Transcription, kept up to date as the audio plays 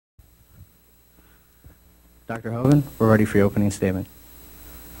Dr. Hovind, we're ready for your opening statement.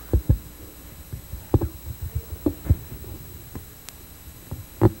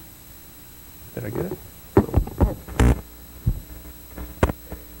 Did I get it?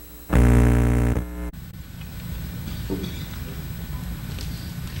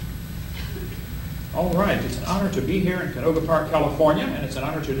 All right, it's an honor to be here in Canoga Park, California, and it's an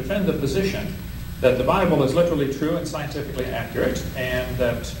honor to defend the position that the Bible is literally true and scientifically accurate, and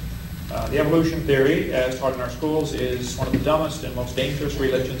that the evolution theory, as taught in our schools, is one of the dumbest and most dangerous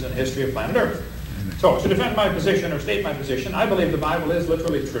religions in the history of planet Earth. So, to defend my position, or state my position, I believe the Bible is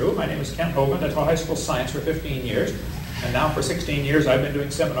literally true. My name is Ken Hovind. I taught high school science for 15 years, and now for 16 years I've been doing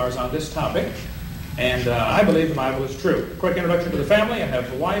seminars on this topic. And I believe the Bible is true. Quick introduction to the family. I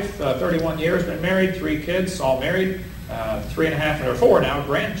have a wife, 31 years, been married, 3 kids, all married, 3.5 or 4 now,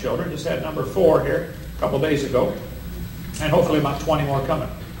 grandchildren. Just had number 4 here a couple days ago, and hopefully about 20 more coming.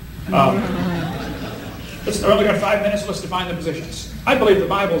 I've only got 5 minutes. Let's define the positions. I believe the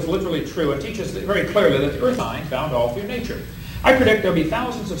Bible is literally true and teaches very clearly that the earth line found all through nature. I predict there'll be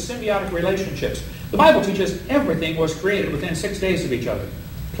thousands of symbiotic relationships. The Bible teaches everything was created within 6 days of each other.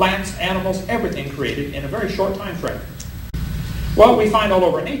 Plants, animals, everything created in a very short time frame. Well, we find all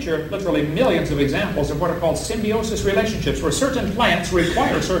over nature literally millions of examples of what are called symbiosis relationships, where certain plants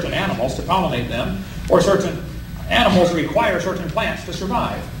require certain animals to pollinate them, or certain animals require certain plants to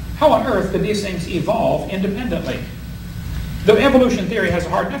survive. How on earth did these things evolve independently? The evolution theory has a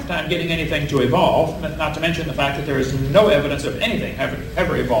hard enough time getting anything to evolve, not to mention the fact that there is no evidence of anything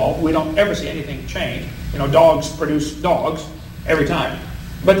ever evolved. We don't ever see anything change. You know, dogs produce dogs every time.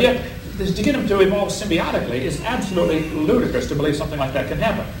 But yet, to get them to evolve symbiotically is absolutely ludicrous to believe something like that can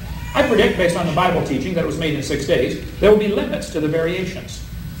happen. I predict, based on the Bible teaching that it was made in 6 days, there will be limits to the variations.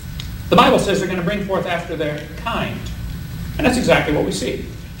 The Bible says they're going to bring forth after their kind. And that's exactly what we see.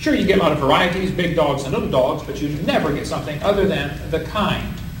 Sure, you get a lot of varieties, big dogs and little dogs, but you never get something other than the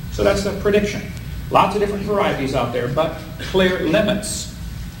kind. So that's the prediction. Lots of different varieties out there, but clear limits.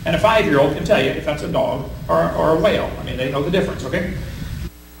 And a 5-year-old can tell you if that's a dog or a whale. I mean, they know the difference, okay?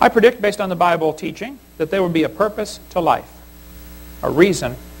 I predict, based on the Bible teaching, that there will be a purpose to life, a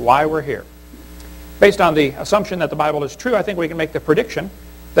reason why we're here. Based on the assumption that the Bible is true, I think we can make the prediction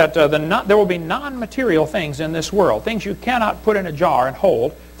that there will be non-material things in this world, things you cannot put in a jar and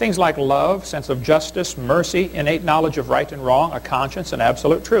hold, things like love, sense of justice, mercy, innate knowledge of right and wrong, a conscience, and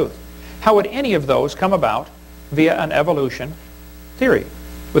absolute truth. How would any of those come about via an evolution theory,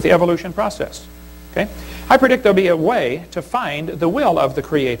 with the evolution process? Okay? I predict there'll be a way to find the will of the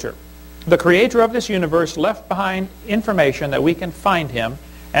Creator. The Creator of this universe left behind information that we can find Him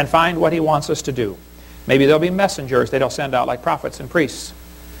and find what He wants us to do. Maybe there'll be messengers that He'll send out, like prophets and priests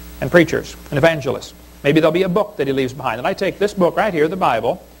and preachers and evangelists. Maybe there'll be a book that He leaves behind. And I take this book right here, the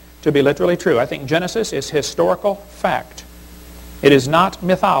Bible, to be literally true. I think Genesis is historical fact. It is not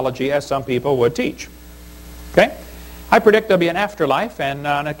mythology, as some people would teach. Okay? I predict there'll be an afterlife and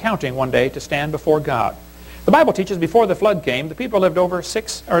an accounting one day to stand before God. The Bible teaches before the flood came, the people lived over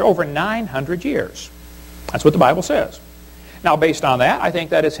 900 years. That's what the Bible says. Now, based on that, I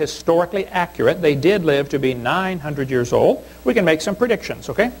think that is historically accurate. They did live to be 900 years old. We can make some predictions,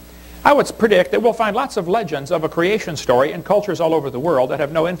 okay? I would predict that we'll find lots of legends of a creation story in cultures all over the world that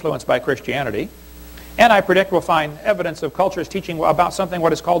have no influence by Christianity. And I predict we'll find evidence of cultures teaching about something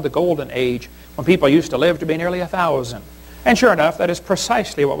what is called the Golden Age, when people used to live to be nearly 1,000. And sure enough, that is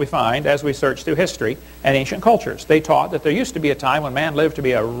precisely what we find as we search through history and ancient cultures. They taught that there used to be a time when man lived to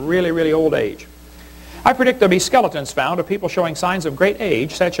be a really, really old age. I predict there'll be skeletons found of people showing signs of great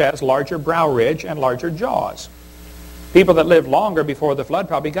age, such as larger brow ridge and larger jaws. People that lived longer before the flood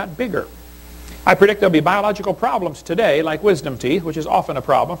probably got bigger. I predict there'll be biological problems today, like wisdom teeth, which is often a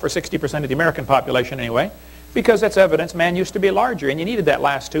problem for 60% of the American population anyway, because that's evidence man used to be larger, and you needed that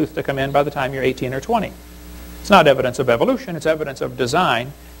last tooth to come in by the time you're 18 or 20. It's not evidence of evolution, it's evidence of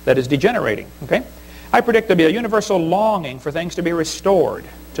design that is degenerating. Okay? I predict there'll be a universal longing for things to be restored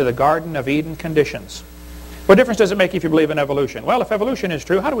to the Garden of Eden conditions. What difference does it make if you believe in evolution? Well, if evolution is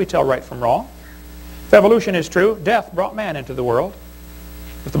true, how do we tell right from wrong? If evolution is true, death brought man into the world.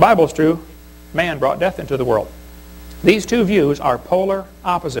 If the Bible is true, man brought death into the world. These two views are polar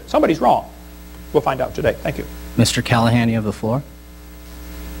opposite. Somebody's wrong. We'll find out today. Thank you. Mr. Callahan, you have the floor.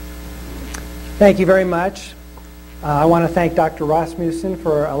 Thank you very much. I want to thank Dr. Rasmussen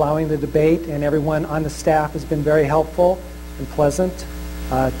for allowing the debate, and everyone on the staff has been very helpful and pleasant.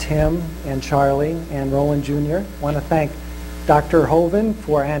 Tim and Charlie and Roland Jr. I want to thank Dr. Hovind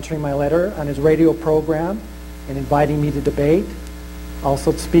for answering my letter on his radio program and inviting me to debate,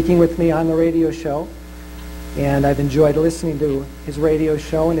 also speaking with me on the radio show. And I've enjoyed listening to his radio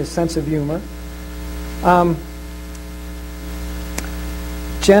show and his sense of humor.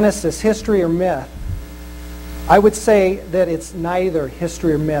 Genesis, history or myth? I would say that it's neither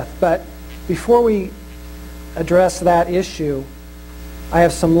history or myth. But before we address that issue, I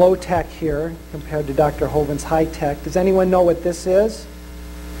have some low tech here compared to Dr. Hovind's high tech. Does anyone know what this is?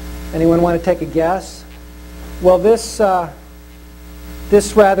 Anyone want to take a guess? Well, this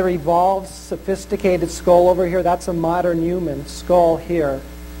rather evolved, sophisticated skull over here, that's a modern human skull here.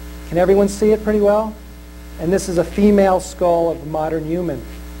 Can everyone see it pretty well? And this is a female skull of a modern human.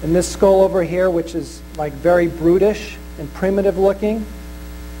 And this skull over here, which is like very brutish and primitive looking,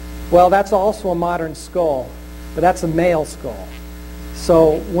 well, that's also a modern skull, but that's a male skull.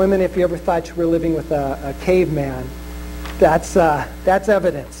 So women, if you ever thought you were living with a caveman, that's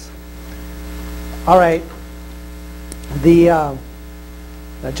evidence. All right. Now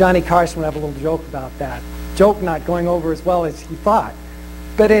Johnny Carson would have a little joke about that. Joke not going over as well as he thought.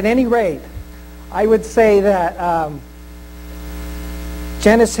 But at any rate, I would say that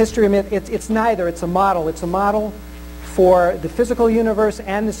Genesis, history, and myth, it's neither. It's a model. It's a model for the physical universe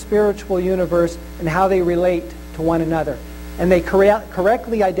and the spiritual universe and how they relate to one another. And they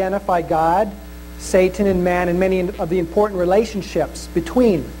correctly identify God, Satan, and man and many of the important relationships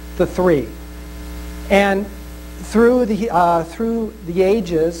between the three. And through the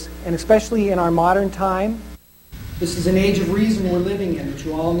ages, and especially in our modern time, this is an age of reason we're living in, which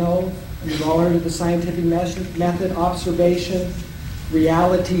you all know. We've all heard of the scientific method, observation,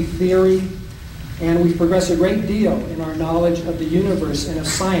 reality theory, and we've progressed a great deal in our knowledge of the universe and of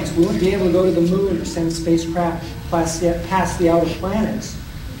science. We wouldn't be able to go to the moon or send spacecraft past the outer planets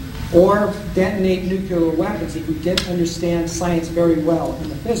or detonate nuclear weapons if we didn't understand science very well in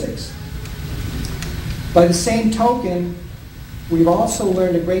the physics. By the same token, we've also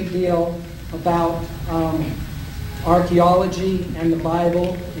learned a great deal about archaeology and the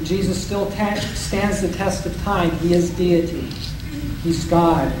Bible, and Jesus still stands the test of time. He is deity. He's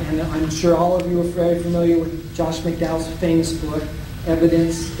God. And I'm sure all of you are very familiar with Josh McDowell's famous book,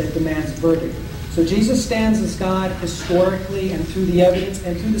 Evidence That Demands Verdict. So Jesus stands as God historically and through the evidence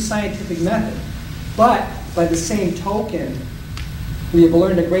and through the scientific method. But by the same token, we have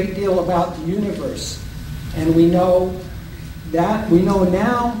learned a great deal about the universe. And we know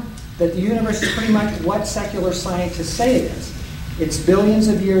now that the universe is pretty much what secular scientists say it is. It's billions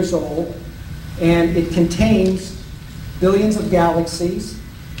of years old, and it contains billions of galaxies,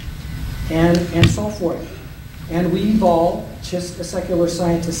 and so forth. And we evolve, just as secular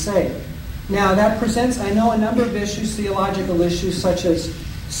scientists say. Now, that presents, I know, a number of issues, theological issues, such as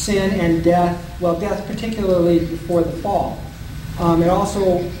sin and death. Well, death particularly before the fall. It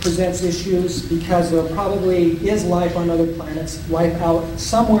also presents issues because there probably is life on other planets, life out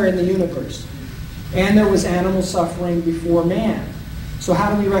somewhere in the universe. And there was animal suffering before man. So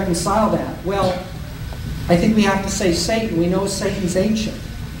how do we reconcile that? Well, I think we have to say Satan. We know Satan's ancient.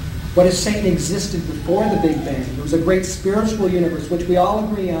 What if Satan existed before the Big Bang? There was a great spiritual universe, which we all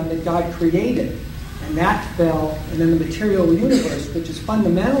agree on, that God created. And that fell, and then the material universe, which is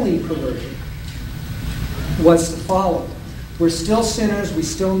fundamentally perverted, was to follow. We're still sinners. We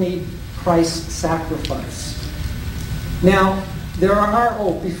still need Christ's sacrifice. Now, there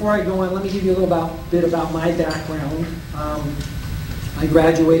are, before I go on, let me give you a little bit about my background. I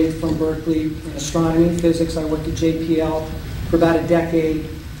graduated from Berkeley in astronomy and physics. I worked at JPL for about a decade,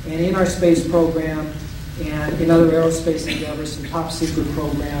 and in our space program and in other aerospace endeavors, some top secret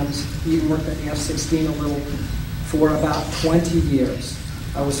programs, even worked at the F-16 a little for about 20 years.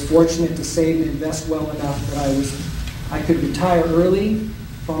 I was fortunate to save and invest well enough that I could retire early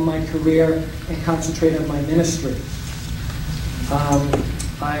from my career and concentrate on my ministry.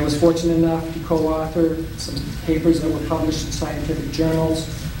 I was fortunate enough to co-author some papers that were published in scientific journals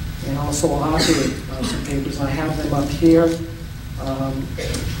and also authored some papers. I have them up here.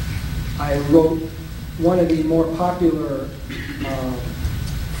 I wrote one of the more popular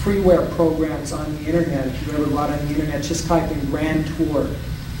freeware programs on the internet. If you've ever got on the internet, just type in Grand Tour,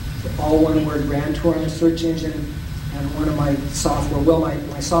 all one word, Grand Tour on the search engine, and one of my software,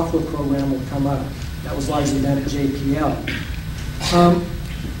 my software program will come up. That was largely done at JPL.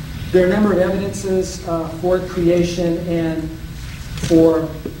 There are a number of evidences for creation and for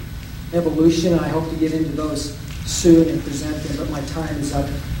evolution. I hope to get into those soon and present them, but my time is up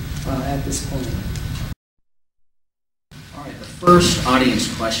at this point. All right, the first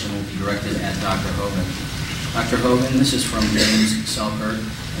audience question will be directed at Dr. Hovind. Dr. Hovind, this is from James Selkirk,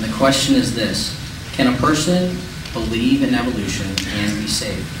 and the question is this: can a person believe in evolution and be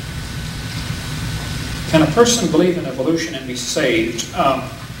saved? Can a person believe in evolution and be saved?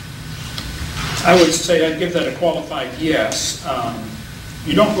 I would say I'd give that a qualified yes.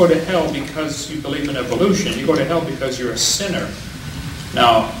 you don't go to hell because you believe in evolution. You go to hell because you're a sinner.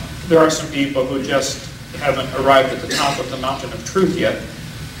 Now, there are some people who just haven't arrived at the top of the mountain of truth yet,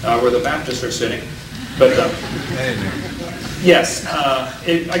 where the Baptists are sitting. But yes,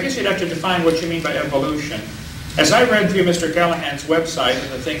 I guess you'd have to define what you mean by evolution. As I read through Mr. Callahan's website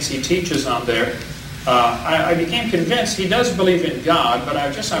and the things he teaches on there, I became convinced he does believe in God, but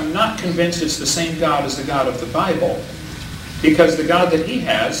I'm not convinced it's the same God as the God of the Bible. Because the God that he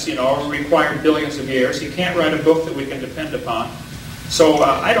has, required billions of years. He can't write a book that we can depend upon. So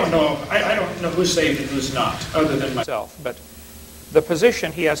I don't know who's saved and who's not, other than myself. But the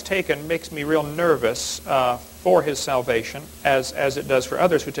position he has taken makes me real nervous for his salvation, as it does for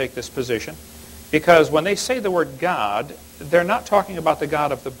others who take this position. Because when they say the word God, they're not talking about the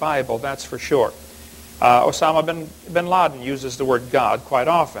God of the Bible, that's for sure. Osama bin Laden uses the word God quite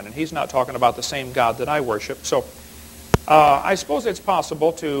often, and he's not talking about the same God that I worship. So I suppose it's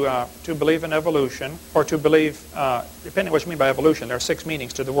possible to believe in evolution, or to believe, depending on what you mean by evolution. There are 6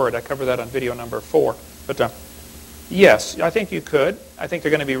 meanings to the word. I cover that on video number 4. But yes, I think you could. I think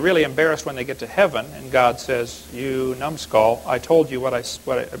they're going to be really embarrassed when they get to heaven, and God says, "You numbskull, I told you I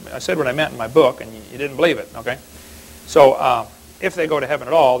said what I meant in my book, and you didn't believe it." Okay, so if they go to heaven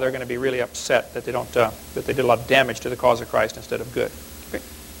at all, they're going to be really upset that they don't that they did a lot of damage to the cause of Christ instead of good. Okay.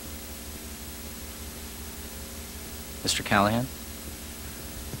 Mr. Callahan?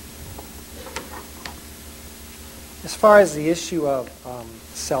 As far as the issue of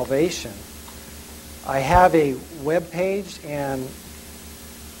salvation, I have a web page and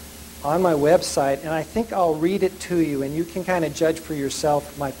on my website, and I think I'll read it to you, and you can kind of judge for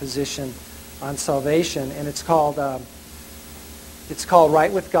yourself my position on salvation. And it's called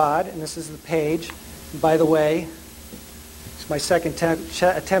Right with God, and this is the page. And by the way, it's my second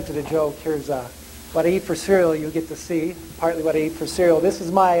attempt at a joke. Here's what I eat for cereal. You get to see partly what I eat for cereal. This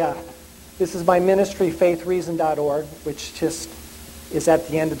is my ministry, faithreason.org, which just is at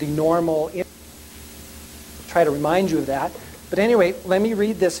the end of the normal. Try to remind you of that. But anyway, let me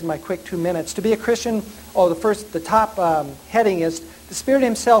read this in my quick 2 minutes. To be a Christian, the top heading is, the Spirit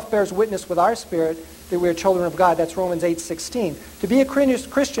himself bears witness with our spirit that we are children of God. That's Romans 8:16. To be a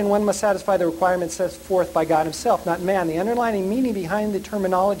Christian, one must satisfy the requirements set forth by God himself, not man. The underlying meaning behind the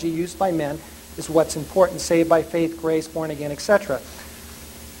terminology used by men is what's important: saved by faith, grace, born again, etc.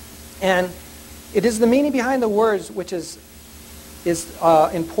 And it is the meaning behind the words which is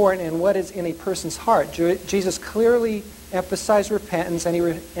important, and what is in a person's heart. Jesus clearly emphasized repentance, and he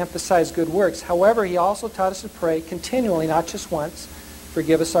emphasized good works. However, he also taught us to pray continually, not just once,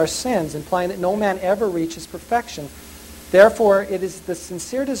 forgive us our sins, implying that no man ever reaches perfection. Therefore, it is the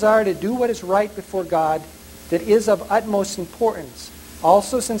sincere desire to do what is right before God that is of utmost importance.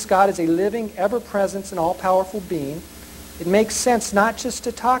 Also, since God is a living, ever-present, and all-powerful being, it makes sense not just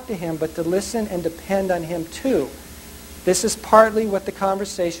to talk to him, but to listen and depend on him too. This is partly what the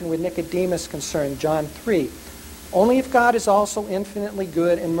conversation with Nicodemus concerned, John 3. Only if God is also infinitely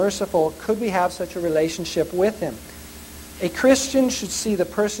good and merciful could we have such a relationship with him. A Christian should see the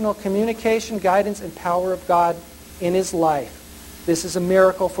personal communication, guidance, and power of God in his life. This is a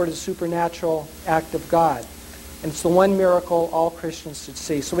miracle for the supernatural act of God. And it's the one miracle all Christians should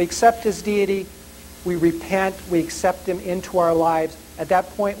see. So we accept his deity, we repent, we accept him into our lives. At that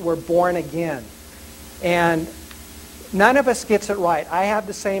point, we're born again. And none of us gets it right. I have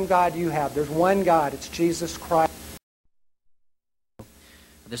the same God you have. There's one God. It's Jesus Christ.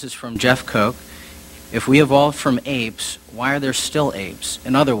 This is from Jeff Koch. If we evolved from apes, why are there still apes?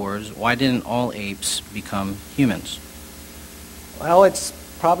 In other words, why didn't all apes become humans? Well, it's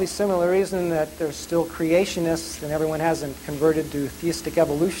probably similar reason that there's still creationists and everyone hasn't converted to theistic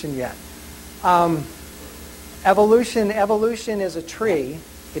evolution yet. Evolution is a tree.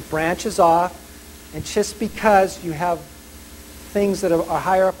 It branches off, and just because you have things that are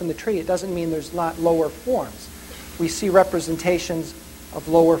higher up in the tree, it doesn't mean there's not lower forms. We see representations of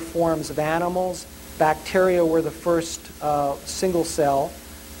lower forms of animals. Bacteria were the first single cell,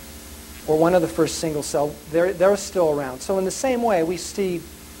 or one of the first single cell. They're still around. So in the same way, we see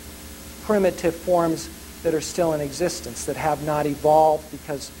primitive forms that are still in existence, that have not evolved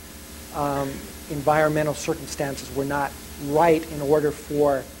because environmental circumstances were not right in order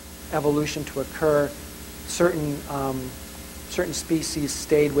for evolution to occur. Certain species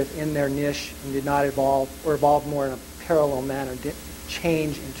stayed within their niche and did not evolve, or evolved more in a parallel manner, did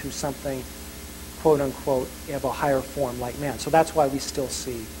change into something, quote unquote, of a higher form like man. So that's why we still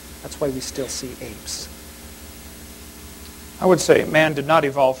see apes. I would say man did not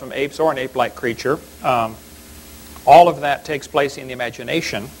evolve from apes or an ape-like creature. All of that takes place in the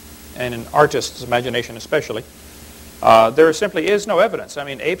imagination, and in artists' imagination especially. There simply is no evidence. I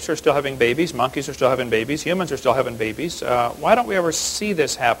mean, apes are still having babies, monkeys are still having babies, humans are still having babies. Why don't we ever see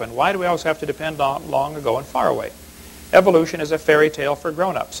this happen? Why do we always have to depend on long ago and far away? Evolution is a fairy tale for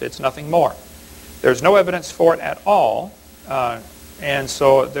grown-ups. It's nothing more. There's no evidence for it at all, and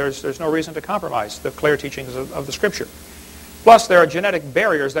so there's no reason to compromise the clear teachings of the Scripture. Plus, there are genetic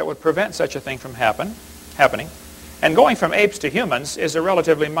barriers that would prevent such a thing from happening. And going from apes to humans is a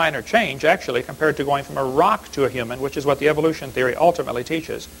relatively minor change, actually, compared to going from a rock to a human, which is what the evolution theory ultimately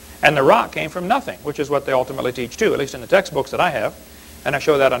teaches. And the rock came from nothing, which is what they ultimately teach too, at least in the textbooks that I have. And I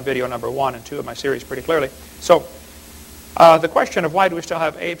show that on video number 1 and 2 of my series pretty clearly. So the question of why do we still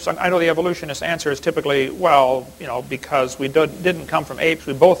have apes, I know the evolutionist answer is typically, well, because we didn't come from apes,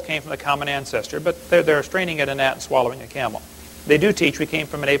 we both came from the common ancestor, but they're straining at a gnat and swallowing a camel. They do teach we came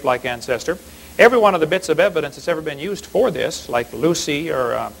from an ape-like ancestor. Every one of the bits of evidence that's ever been used for this, like Lucy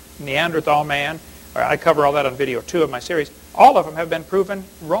or Neanderthal man, or I cover all that on video 2 of my series, all of them have been proven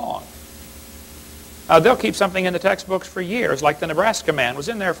wrong. They'll keep something in the textbooks for years, like the Nebraska man was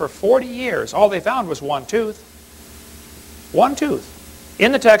in there for 40 years. All they found was one tooth. One tooth.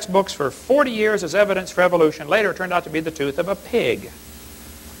 In the textbooks for 40 years as evidence for evolution. Later it turned out to be the tooth of a pig.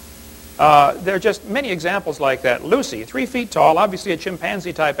 There are just many examples like that. Lucy, 3 feet tall, obviously a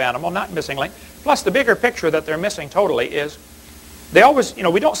chimpanzee-type animal, not missing link. Plus, the bigger picture that they're missing totally is they always,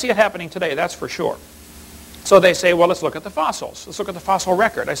 we don't see it happening today, that's for sure. So they say, well, let's look at the fossils. Let's look at the fossil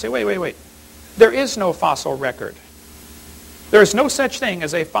record. I say, wait. There is no fossil record. There is no such thing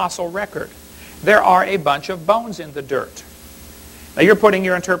as a fossil record. There are a bunch of bones in the dirt. Now, you're putting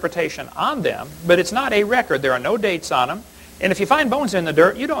your interpretation on them, but it's not a record. There are no dates on them. And if you find bones in the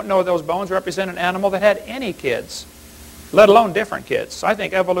dirt, you don't know those bones represent an animal that had any kids, let alone different kids. So I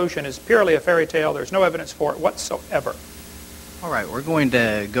think evolution is purely a fairy tale. There's no evidence for it whatsoever. All right, we're going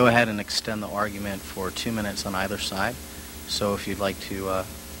to go ahead and extend the argument for 2 minutes on either side. So if you'd like to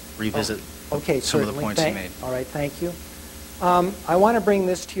revisit some of the points you made. All right, thank you. I want to bring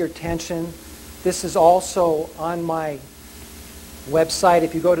this to your attention. This is also on my website.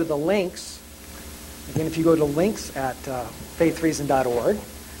 If you go to the links, again, if you go to links at faithreason.org,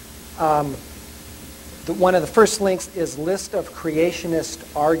 one of the first links is list of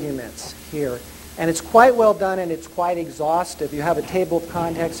creationist arguments here. And it's quite well done and it's quite exhaustive. You have a table of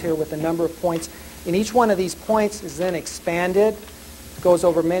contents here with a number of points. And each one of these points is then expanded. It goes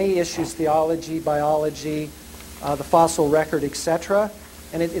over many issues, theology, biology, the fossil record, etc.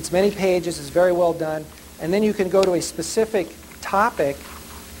 And it's many pages. It's very well done. And then you can go to a specific topic.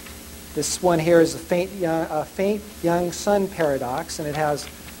 This one here is a faint young sun paradox, and it has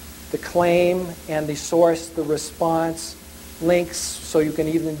the claim and the source, the response, links, so you can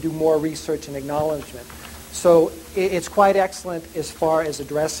even do more research and acknowledgement. So it's quite excellent as far as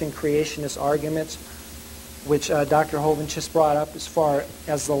addressing creationist arguments, which Dr. Hovind just brought up as far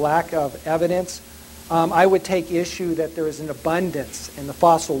as the lack of evidence. I would take issue that there is an abundance, and the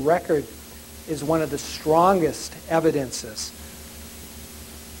fossil record is one of the strongest evidences.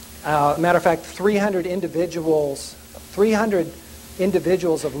 Matter of fact, 300 individuals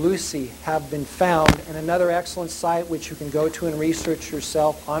of Lucy have been found, and another excellent site which you can go to and research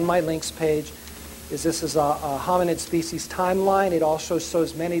yourself on my links page is this is a hominid species timeline. It also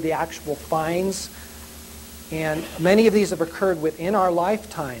shows many of the actual finds, and many of these have occurred within our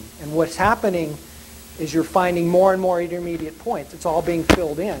lifetime. And what's happening is you're finding more and more intermediate points. It's all being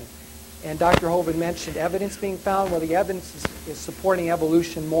filled in. And Dr. Hovind mentioned evidence being found. Well, the evidence is supporting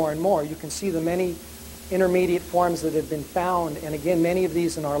evolution more and more. You can see the many intermediate forms that have been found, and again, many of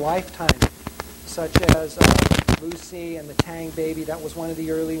these in our lifetime, such as Lucy and the Tang baby. That was one of the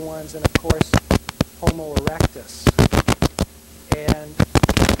early ones, and of course, Homo erectus. And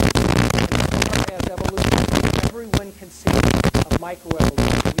as far as evolution, everyone can see a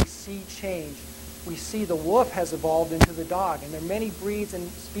microevolution. We see change. We see the wolf has evolved into the dog, and there are many breeds and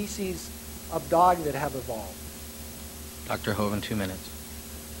species of dog that have evolved. Dr. Hovind, 2 minutes.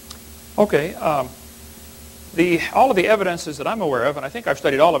 Okay. All of the evidences that I'm aware of, and I think I've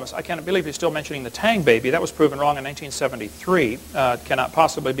studied all of them, I can't believe you're still mentioning the Tang baby. That was proven wrong in 1973. It cannot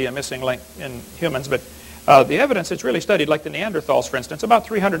possibly be a missing link in humans, but the evidence that's really studied, like the Neanderthals, for instance, about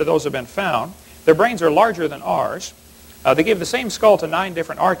 300 of those have been found. Their brains are larger than ours. They gave the same skull to 9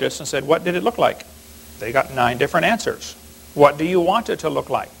 different artists and said, what did it look like? They got 9 different answers. What do you want it to look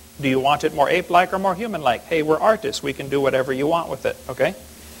like? Do you want it more ape-like or more human-like? Hey, we're artists. We can do whatever you want with it, okay?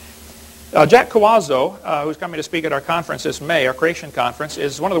 Jack Cawazzo, who's coming to speak at our conference this May, our creation conference,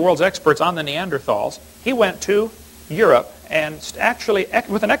 is one of the world's experts on the Neanderthals. He went to Europe and actually,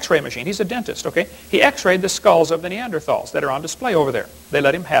 with an X-ray machine, he's a dentist, okay? He X-rayed the skulls of the Neanderthals that are on display over there. They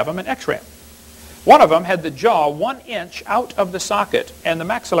let him have them and X-ray them. One of them had the jaw 1 inch out of the socket and the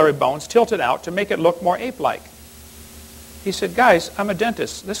maxillary bones tilted out to make it look more ape-like. He said, guys, I'm a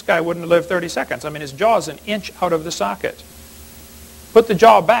dentist. This guy wouldn't live 30 seconds. I mean, his jaw is 1 inch out of the socket. Put the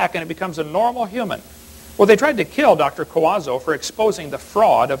jaw back and it becomes a normal human. Well, they tried to kill Dr. Coazzo for exposing the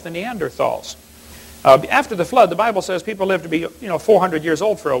fraud of the Neanderthals. After the flood, the Bible says people live to be 400 years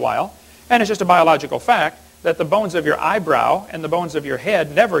old for a while, and it's just a biological fact that the bones of your eyebrow and the bones of your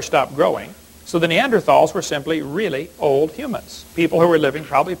head never stop growing. So the Neanderthals were simply really old humans, people who were living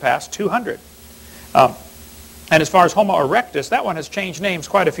probably past 200. And as far as Homo erectus, that one has changed names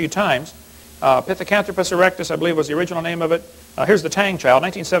quite a few times. Pithecanthropus erectus, I believe, was the original name of it. Here's the Tang child.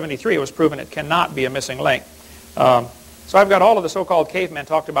 1973, it was proven it cannot be a missing link. So I've got all of the so-called cavemen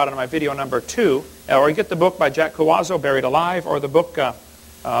talked about in my video number 2. Or you get the book by Jack Coazzo, Buried Alive, or the book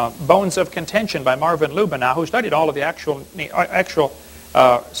Bones of Contention by Marvin Lubenow, who studied all of the actual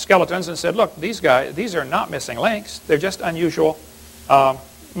skeletons and said, look, these are not missing links. They're just unusual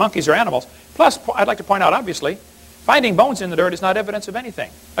monkeys or animals. Plus, I'd like to point out, obviously, finding bones in the dirt is not evidence of anything.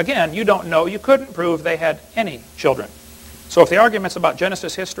 Again, you don't know. You couldn't prove they had any children. So if the argument's about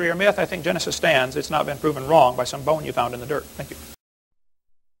Genesis history or myth, I think Genesis stands. It's not been proven wrong by some bone you found in the dirt. Thank you.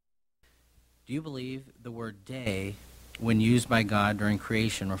 Do you believe the word day, when used by God during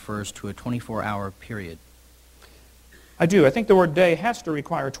creation, refers to a 24-hour period? I do. I think the word day has to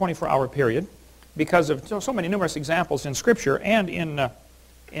require a 24-hour period because of so many numerous examples in Scripture and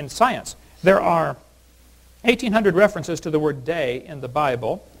in science. There are 1,800 references to the word day in the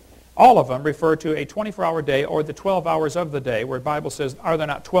Bible. All of them refer to a 24-hour day or the 12 hours of the day, where the Bible says, are there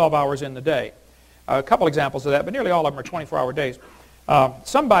not 12 hours in the day? A couple examples of that, but nearly all of them are 24-hour days.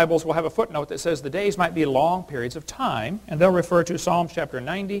 Some Bibles will have a footnote that says the days might be long periods of time, and they'll refer to Psalms chapter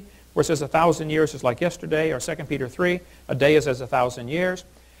 90, where it says 1,000 years is like yesterday, or 2 Peter 3, a day is as 1,000 years.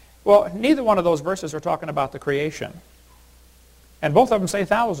 Well, neither one of those verses are talking about the creation. And both of them say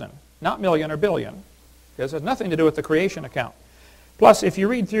 1,000, not million or billion, because it has nothing to do with the creation account. Plus, if you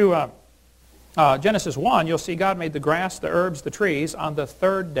read through Genesis 1, you'll see God made the grass, the herbs, the trees on the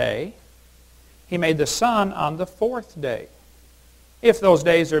 3rd day. He made the sun on the 4th day. If those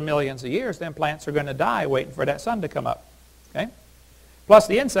days are millions of years, then plants are going to die waiting for that sun to come up. Okay? Plus,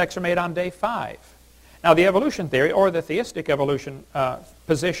 the insects are made on day 5. Now, the evolution theory, or the theistic evolution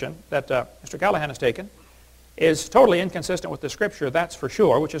position that Mr. Callahan has taken, is totally inconsistent with the Scripture, that's for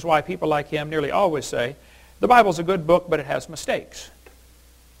sure, which is why people like him nearly always say, the Bible's a good book, but it has mistakes.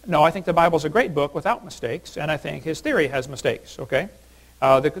 No, I think the Bible's a great book without mistakes, and I think his theory has mistakes, okay?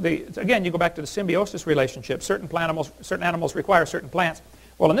 Again, you go back to the symbiosis relationship. Certain animals require certain plants.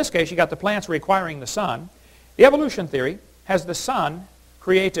 Well, in this case, you got the plants requiring the sun. The evolution theory has the sun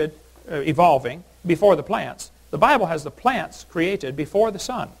created, evolving, before the plants. The Bible has the plants created before the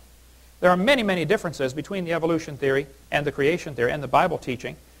sun. There are many, many differences between the evolution theory and the creation theory and the Bible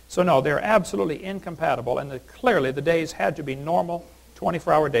teaching. So no, they're absolutely incompatible, and clearly the days had to be normal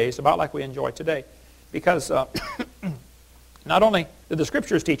 24-hour days, about like we enjoy today. Because not only did the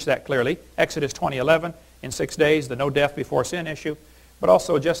Scriptures teach that clearly, Exodus 20:11, in 6 days, the no death before sin issue, but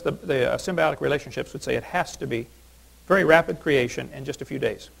also just the symbiotic relationships would say it has to be very rapid creation in just a few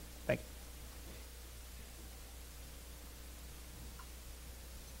days. Thank you.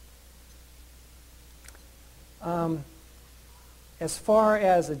 As far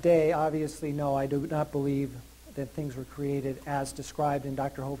as a day, obviously, no, I do not believe that things were created as described, and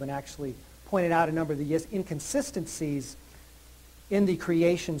Dr. Hovind actually pointed out a number of the inconsistencies in the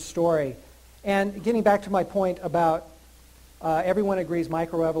creation story. And getting back to my point about everyone agrees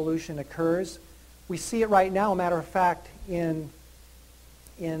microevolution occurs, we see it right now, a matter of fact, in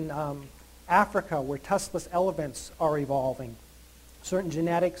Africa, where tuskless elephants are evolving. Certain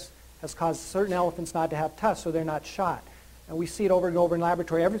genetics has caused certain elephants not to have tusks, so they're not shot. And we see it over and over in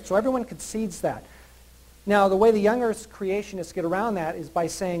laboratory, so everyone concedes that. Now, the way the young Earth's creationists get around that is by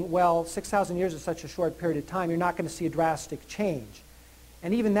saying, well, 6,000 years is such a short period of time, you're not going to see a drastic change.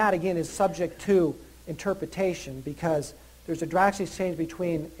 And even that, again, is subject to interpretation, because there's a drastic change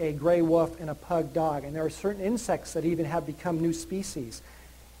between a gray wolf and a pug dog, and there are certain insects that even have become new species.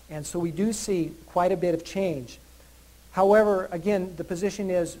 And so we do see quite a bit of change. However, again, the position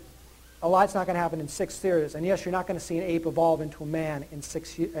is a lot's not going to happen in 6 years. And yes, you're not going to see an ape evolve into a man in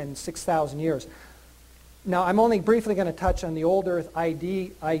 6,000 years. Now, I'm only briefly going to touch on the old Earth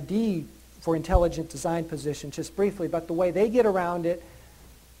ID for intelligent design position, just briefly. But the way they get around it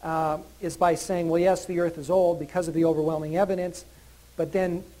is by saying, well, yes, the Earth is old because of the overwhelming evidence. But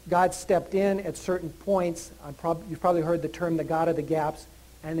then God stepped in at certain points. You've probably heard the term the God of the gaps.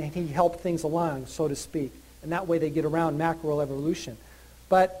 And he helped things along, so to speak. And that way they get around macroevolution.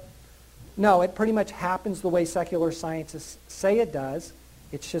 But No, it pretty much happens the way secular scientists say it does.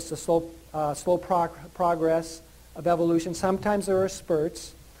 It's just a slow progress of evolution. Sometimes there are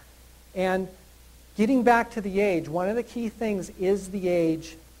spurts. And getting back to the age, one of the key things is the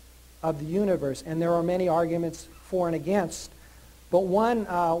age of the universe. And there are many arguments for and against. But one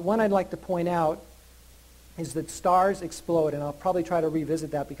I'd like to point out is that stars explode. And I'll probably try to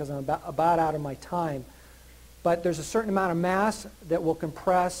revisit that because I'm about out of my time. But there's a certain amount of mass that will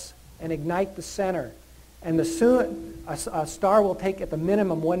compress and ignite the center. And a star will take at the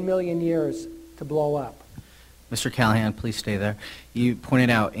minimum 1 million years to blow up. Mr. Callahan, please stay there. You pointed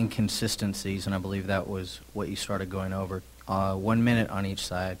out inconsistencies, and I believe that was what you started going over. 1 minute on each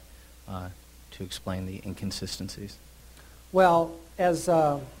side to explain the inconsistencies. Well, as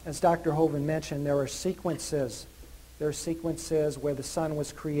Dr. Hovind mentioned, there are sequences. There are sequences where the sun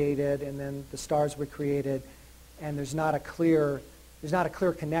was created and then the stars were created, and there's not a clear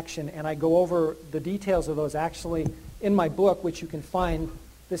connection. And I go over the details of those actually in my book, which you can find.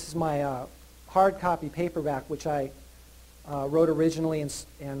 This is my hard copy paperback, which I wrote originally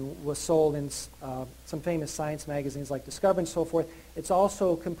and was sold in some famous science magazines like Discover and so forth. It's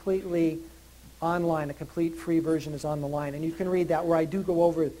also completely online. A complete free version is on the line. And you can read that, where I do go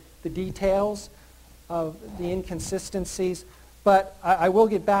over the details of the inconsistencies. But I will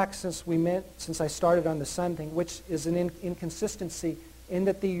get back, since I started on the sun thing, which is an inconsistency in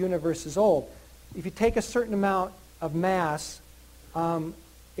that the universe is old. If you take a certain amount of mass,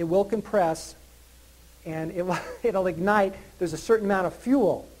 it will compress and it'll ignite. There's a certain amount of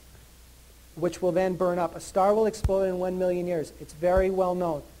fuel which will then burn up. A star will explode in 1 million years. It's very well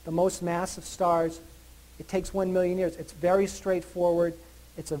known. The most massive stars, it takes 1 million years. It's very straightforward.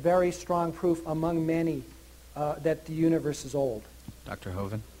 It's a very strong proof among many that the universe is old. Dr.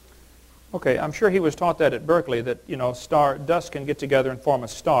 Hovind? Okay, I'm sure he was taught that at Berkeley, that, you know, dust can get together and form a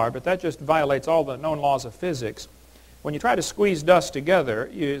star, but that just violates all the known laws of physics. When you try to squeeze dust together,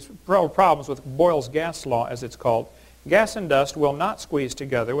 you have problems with Boyle's gas law, as it's called. Gas and dust will not squeeze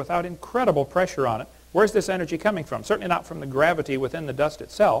together without incredible pressure on it. Where's this energy coming from? Certainly not from the gravity within the dust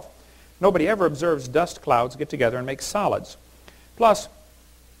itself. Nobody ever observes dust clouds get together and make solids. Plus,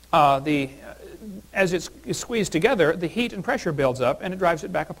 as it's squeezed together, the heat and pressure builds up and it drives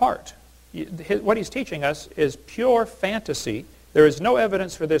it back apart. What he's teaching us is pure fantasy. There is no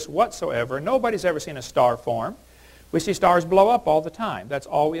evidence for this whatsoever. Nobody's ever seen a star form. We see stars blow up all the time. That's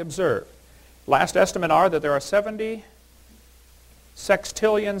all we observe. Last estimate are that there are 70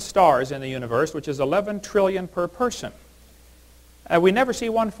 sextillion stars in the universe, which is 11 trillion per person. We never see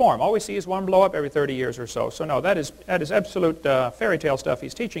one form. All we see is one blow up every 30 years or so. So no, that is absolute fairy tale stuff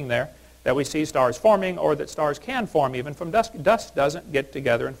he's teaching there, that we see stars forming, or that stars can form even from dust. Dust doesn't get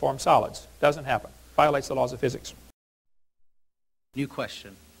together and form solids. Doesn't happen. Violates the laws of physics. New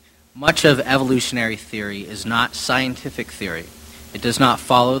question. Much of evolutionary theory is not scientific theory. It does not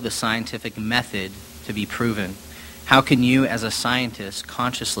follow the scientific method to be proven. How can you, as a scientist,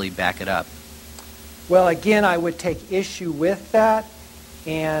 consciously back it up? Well, again, I would take issue with that.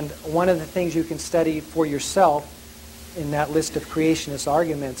 And one of the things you can study for yourself in that list of creationist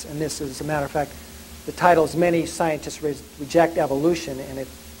arguments, and this is, as a matter of fact, the title is Many Scientists Reject Evolution, and it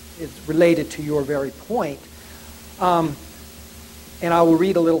is related to your very point. And I will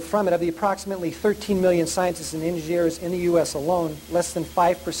read a little from it. Of the approximately 13 million scientists and engineers in the U.S. alone, less than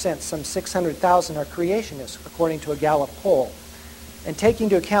 5%, some 600,000, are creationists, according to a Gallup poll. And taking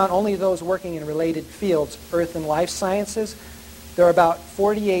into account only those working in related fields, earth and life sciences, there are about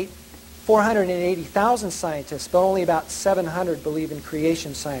 480,000 scientists, but only about 700 believe in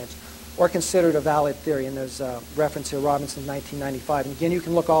creation science or consider it a valid theory. And there's a reference here, Robinson, 1995. And again, you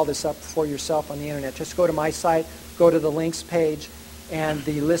can look all this up for yourself on the internet. Just go to my site, go to the links page, and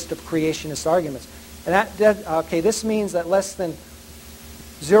the list of creationist arguments. And this means that less than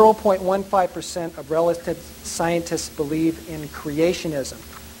 0.15% of relative scientists believe in creationism.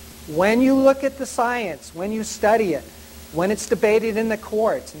 When you look at the science, when you study it, when it's debated in the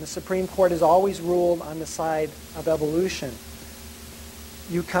courts, and the Supreme Court has always ruled on the side of evolution,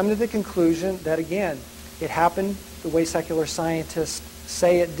 you come to the conclusion that, again, it happened the way secular scientists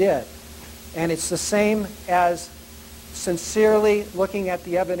say it did. And it's the same as sincerely looking at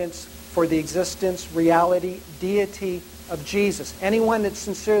the evidence for the existence, reality, deity of Jesus. Anyone that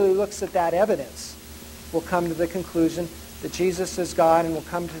sincerely looks at that evidence will come to the conclusion that Jesus is God and will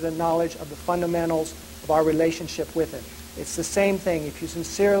come to the knowledge of the fundamentals of our relationship with Him. It's the same thing. If you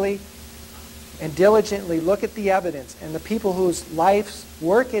sincerely and diligently look at the evidence, and the people whose life's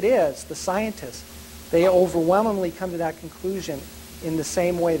work it is, the scientists, they overwhelmingly come to that conclusion in the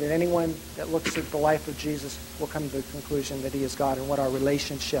same way that anyone that looks at the life of Jesus will come to the conclusion that He is God and what our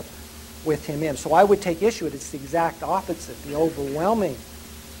relationship with him in. So I would take issue with it. It's the exact opposite. The overwhelming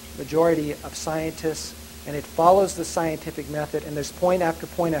majority of scientists, and it follows the scientific method, and there's point after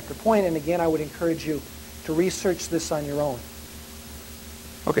point after point, and again, I would encourage you to research this on your own.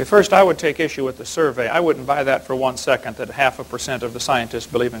 Okay, first I would take issue with the survey. I wouldn't buy that for 1 second, that 0.5% of the scientists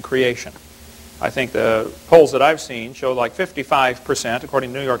believe in creation. I think the polls that I've seen show like 55%, according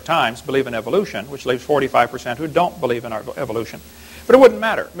to the New York Times, believe in evolution, which leaves 45% who don't believe in our evolution. But it wouldn't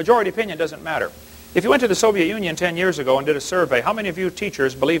matter. Majority opinion doesn't matter. If you went to the Soviet Union 10 years ago and did a survey, how many of you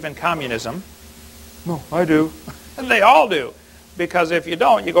teachers believe in communism? No, I do. And they all do. Because if you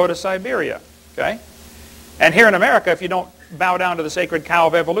don't, you go to Siberia. Okay? And here in America, if you don't bow down to the sacred cow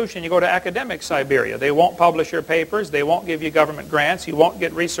of evolution, you go to academic Siberia. They won't publish your papers. They won't give you government grants. You won't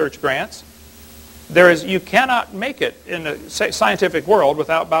get research grants. You cannot make it in the scientific world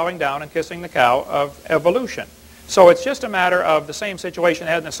without bowing down and kissing the cow of evolution. So it's just a matter of the same situation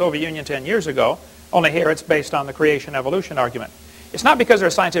they had in the Soviet Union 10 years ago, only here it's based on the creation-evolution argument. It's not because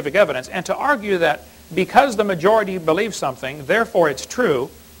there's scientific evidence, and to argue that because the majority believes something, therefore it's true,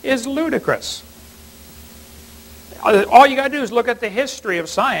 is ludicrous. All you got to do is look at the history of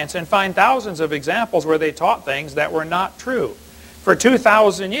science and find thousands of examples where they taught things that were not true. For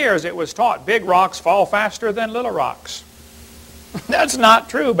 2,000 years it was taught big rocks fall faster than little rocks. That's not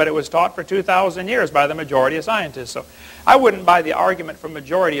true, but it was taught for 2,000 years by the majority of scientists. So I wouldn't buy the argument from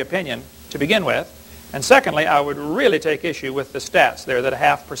majority opinion to begin with. And secondly, I would really take issue with the stats there that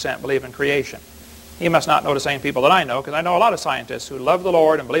 0.5% believe in creation. He must not know the same people that I know, because I know a lot of scientists who love the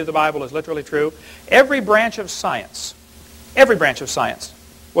Lord and believe the Bible is literally true. Every branch of science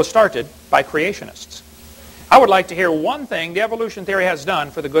was started by creationists. I would like to hear one thing the evolution theory has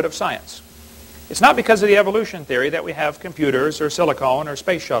done for the good of science. It's not because of the evolution theory that we have computers or silicone or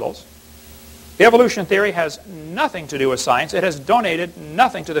space shuttles. The evolution theory has nothing to do with science. It has donated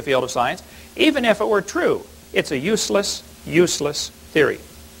nothing to the field of science. Even if it were true, it's a useless theory.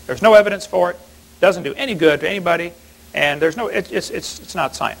 There's no evidence for it. Doesn't do any good to anybody, and it's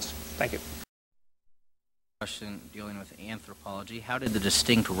not science. Thank you. Question dealing with anthropology. How did the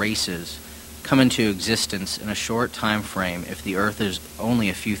distinct races come into existence in a short time frame if the Earth is only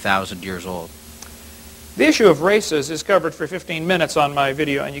a few thousand years old? The issue of races is covered for 15 minutes on my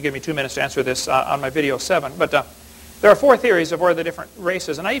video, and you give me 2 minutes to answer this on my video 7. But there are 4 theories of where the different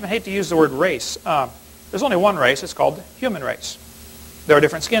races, and I even hate to use the word race. There's only one race. It's called the human race. There are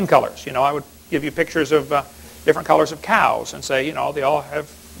different skin colors. You know, I would give you pictures of different colors of cows and say, you know, they all have,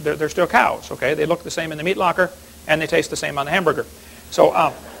 they're still cows, okay? They look the same in the meat locker, and they taste the same on the hamburger.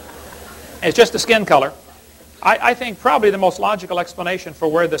 So it's just the skin color. I think probably the most logical explanation for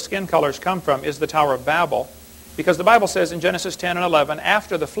where the skin colors come from is the Tower of Babel, because the Bible says in Genesis 10 and 11,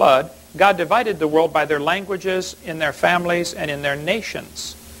 after the flood, God divided the world by their languages, in their families, and in their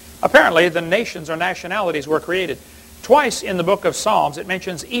nations. Apparently, the nations or nationalities were created. Twice in the book of Psalms, it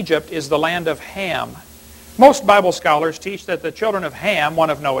mentions Egypt is the land of Ham. Most Bible scholars teach that the children of Ham,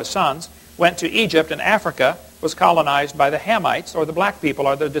 one of Noah's sons, went to Egypt, and Africa was colonized by the Hamites, or the black people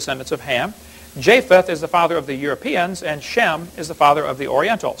are the descendants of Ham. Japheth is the father of the Europeans, and Shem is the father of the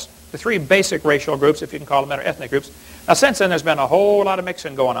Orientals. The 3 basic racial groups, if you can call them that, or ethnic groups. Now, since then, there's been a whole lot of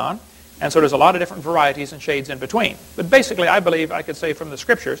mixing going on, and so there's a lot of different varieties and shades in between. But basically, I believe I could say from the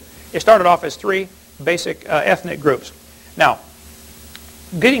scriptures, it started off as 3 basic ethnic groups. Now,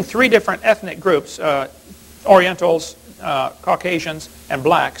 getting 3 different ethnic groups, Orientals, Caucasians, and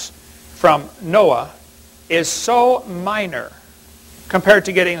blacks, from Noah is so minor compared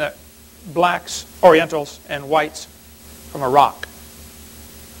to getting the blacks, Orientals, and whites from a rock.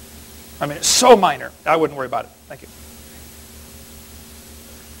 I mean, it's so minor. I wouldn't worry about it. Thank you.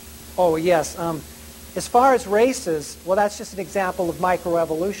 Oh, yes. As far as races, well, that's just an example of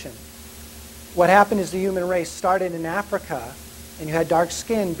microevolution. What happened is the human race started in Africa, and you had dark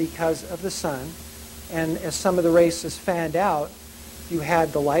skin because of the sun. And as some of the races fanned out, you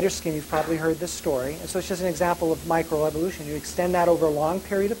had the lighter skin. You've probably heard this story. And so it's just an example of microevolution. You extend that over a long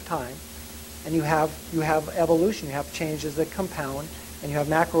period of time, and you have evolution. You have changes that compound, and you have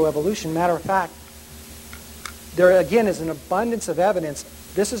macroevolution. Matter of fact, there again is an abundance of evidence.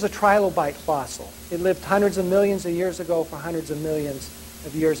 This is a trilobite fossil. It lived hundreds of millions of years ago for hundreds of millions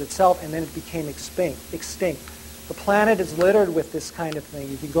of years itself, and then it became extinct. The planet is littered with this kind of thing.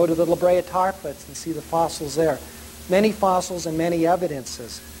 You can go to the La Brea tar pits and see the fossils there. Many fossils and many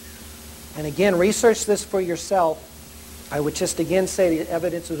evidences. And again, research this for yourself. I would just again say the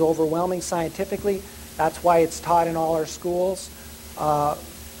evidence is overwhelming scientifically. That's why it's taught in all our schools,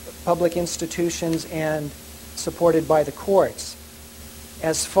 public institutions, and supported by the courts.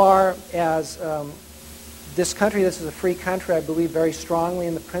 As far as this country, this is a free country. I believe very strongly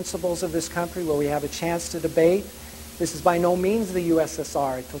in the principles of this country where we have a chance to debate. This is by no means the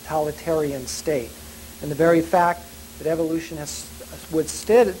USSR, a totalitarian state. And the very fact that evolution has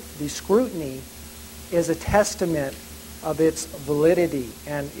withstood the scrutiny is a testament of its validity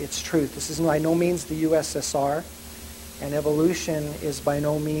and its truth. This is by no means the USSR, and evolution is by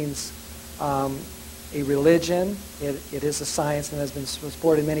no means a religion. It is a science and has been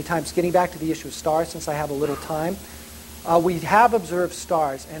supported many times. Getting back to the issue of stars, since I have a little time, we have observed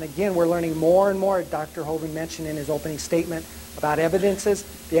stars, and again, we're learning more and more. Dr. Hovind mentioned in his opening statement about evidences.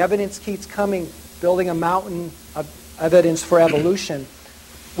 The evidence keeps coming, building a mountain of evidence for evolution.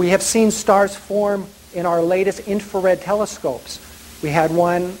 We have seen stars form in our latest infrared telescopes. We had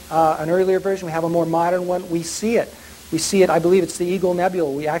one, an earlier version. We have a more modern one. We see it. We see it, I believe it's the Eagle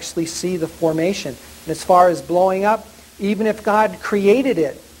Nebula. We actually see the formation. And as far as blowing up, even if God created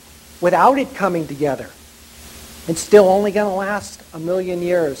it without it coming together, it's still only going to last 1 million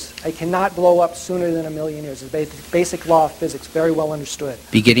years. It cannot blow up sooner than 1 million years. It's a basic law of physics, very well understood.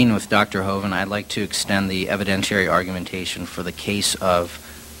 Beginning with Dr. Hovind, I'd like to extend the evidentiary argumentation for the case of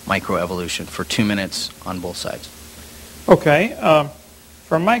microevolution for 2 minutes on both sides. Okay.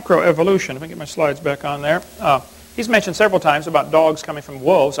 For microevolution, let me get my slides back on there. He's mentioned several times about dogs coming from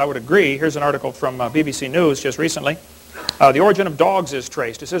wolves. I would agree. Here's an article from BBC News just recently. The origin of dogs is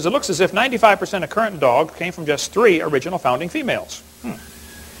traced. It says, it looks as if 95% of current dogs came from just 3 original founding females. It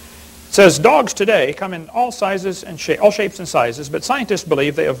says, dogs today come in all sizes and all shapes and sizes, but scientists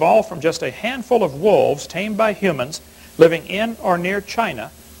believe they evolved from just a handful of wolves tamed by humans living in or near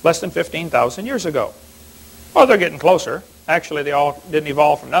China less than 15,000 years ago. Well, they're getting closer. Actually, they all didn't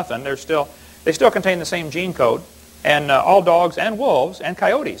evolve from nothing. They still contain the same gene code, and all dogs and wolves and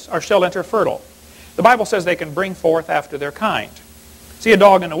coyotes are still interfertile. The Bible says they can bring forth after their kind. See, a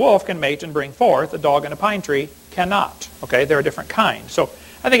dog and a wolf can mate and bring forth. A dog and a pine tree cannot. Okay, they're a different kind. So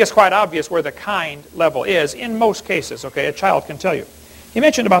I think it's quite obvious where the kind level is in most cases. Okay, a child can tell you. He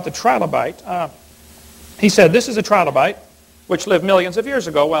mentioned about the trilobite. He said this is a trilobite which lived millions of years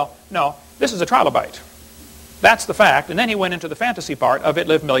ago. Well, no, this is a trilobite. That's the fact. And then he went into the fantasy part of it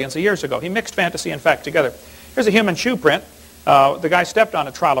lived millions of years ago. He mixed fantasy and fact together. Here's a human shoe print. The guy stepped on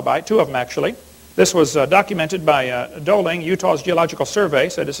a trilobite, 2 of them actually. This was documented by Doling, Utah's Geological Survey.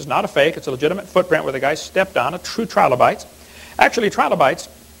 Said this is not a fake. It's a legitimate footprint where the guy stepped on a true trilobite. Actually, trilobites,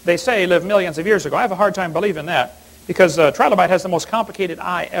 they say, lived millions of years ago. I have a hard time believing that because trilobite has the most complicated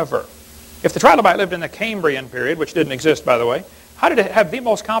eye ever. If the trilobite lived in the Cambrian period, which didn't exist, by the way, how did it have the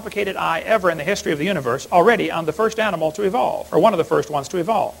most complicated eye ever in the history of the universe already on the first animal to evolve, or one of the first ones to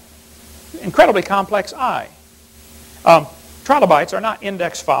evolve? Incredibly complex eye. Trilobites are not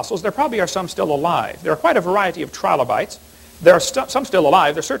index fossils. There probably are some still alive. There are quite a variety of trilobites. There are some still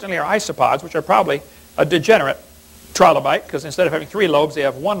alive. There certainly are isopods, which are probably a degenerate trilobite, because instead of having 3 lobes, they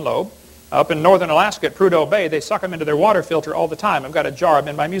have 1 lobe. Up in northern Alaska at Prudhoe Bay, they suck them into their water filter all the time. I've got a jar of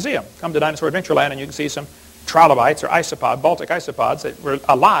them in my museum. Come to Dinosaur Adventureland and you can see some trilobites or Baltic isopods that were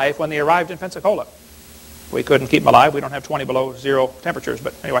alive when they arrived in Pensacola. We couldn't keep them alive. We don't have 20 below 0 temperatures,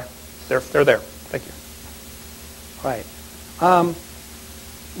 but anyway, they're there. Thank you. Right.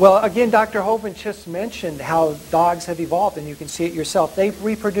 Well, again, Dr. Hovind just mentioned how dogs have evolved, and you can see it yourself. They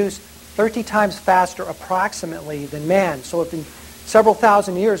reproduce 30 times faster approximately than man. So if in several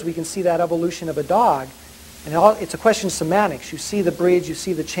thousand years we can see that evolution of a dog, and it's a question of semantics. You see the breeds, you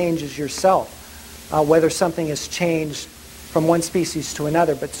see the changes yourself, whether something has changed from one species to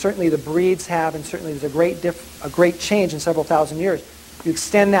another. But certainly the breeds have, and certainly there's a great change in several thousand years. You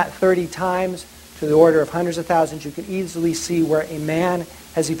extend that 30 times to the order of hundreds of thousands, you can easily see where a man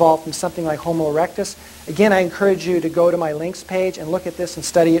has evolved from something like Homo erectus. Again, I encourage you to go to my links page and look at this and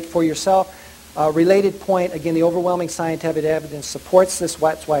study it for yourself. Related point, again, the overwhelming scientific evidence supports this.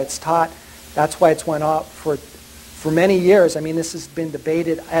 That's why it's taught. That's why it's went up for many years. I mean, this has been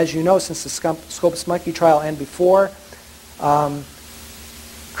debated, as you know, since the Scopus monkey trial and before.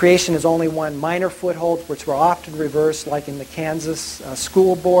 Creation is only one minor foothold, which were often reversed, like in the Kansas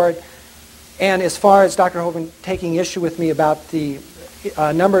school board. And as far as Dr. Hovind taking issue with me about the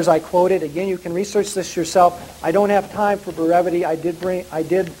numbers I quoted, again, you can research this yourself. I don't have time for brevity. I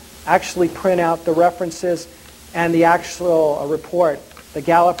did actually print out the references and the actual report, the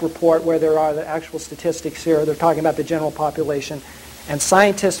Gallup report, where there are the actual statistics here. They're talking about the general population. And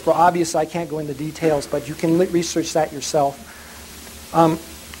scientists, for obvious, I can't go into details, but you can research that yourself.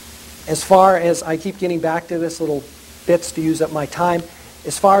 As far as, I keep getting back to this, little bits to use up my time.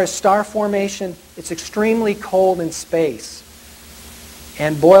 As far as star formation, it's extremely cold in space.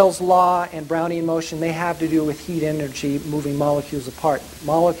 And Boyle's law and Brownian motion, they have to do with heat energy moving molecules apart.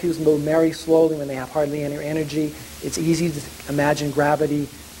 Molecules move very slowly when they have hardly any energy. It's easy to imagine gravity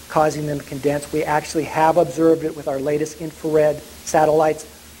causing them to condense. We actually have observed it with our latest infrared satellites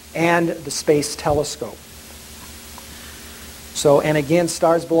and the space telescope. So, and again,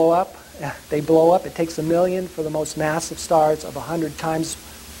 stars blow up. They blow up. It takes 1 million for the most massive stars of 100 times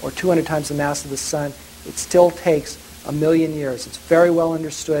or 200 times the mass of the sun. It still takes 1 million years. It's very well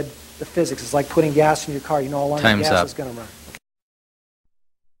understood, the physics. It's like putting gas in your car. You know how long the gas is going to run.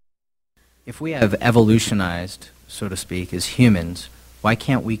 If we have evolutionized, so to speak, as humans, why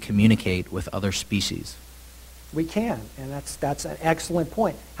can't we communicate with other species? We can, and that's an excellent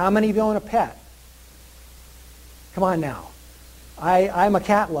point. How many of you own a pet? Come on now. I'm a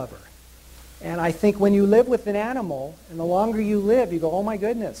cat lover. And I think when you live with an animal, and the longer you live, you go, oh my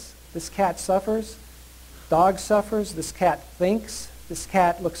goodness, this cat suffers. Dog suffers. This cat thinks. This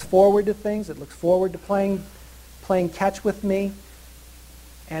cat looks forward to things. It looks forward to playing catch with me.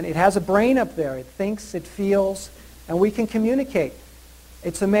 And it has a brain up there. It thinks, it feels, and we can communicate.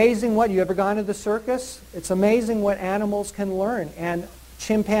 It's amazing what, you ever gone to the circus? It's amazing what animals can learn. And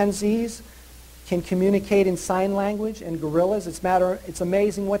chimpanzees can communicate in sign language, and gorillas, it's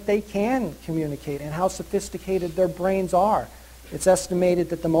amazing what they can communicate and how sophisticated their brains are. It's estimated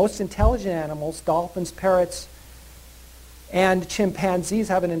that the most intelligent animals, dolphins, parrots, and chimpanzees,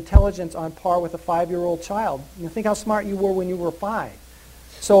 have an intelligence on par with a 5-year-old child. You think how smart you were when you were 5.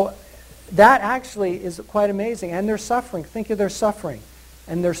 So that actually is quite amazing. And they're suffering. Think of their suffering.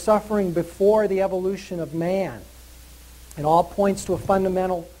 And they're suffering before the evolution of man. It all points to a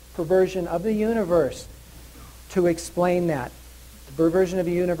fundamental perversion of the universe to explain that. The perversion of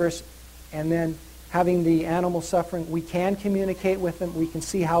the universe, and then having the animal suffering. We can communicate with them. We can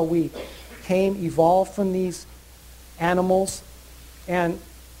see how we evolved from these animals. And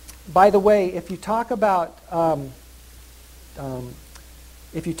by the way, if you talk about the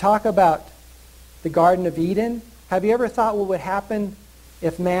Garden of Eden, have you ever thought what would happen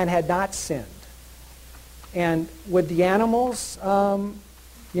if man had not sinned? And would the animals,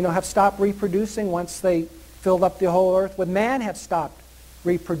 have stopped reproducing once they filled up the whole earth? Would man have stopped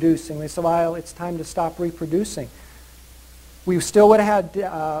reproducing? They said, well, it's time to stop reproducing. We still would have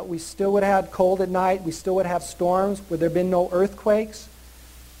had cold at night. We still would have storms. Would there have been no earthquakes?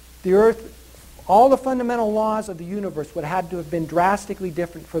 The earth, all the fundamental laws of the universe would have had to have been drastically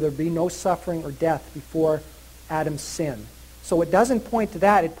different for there to be no suffering or death before Adam's sin. So it doesn't point to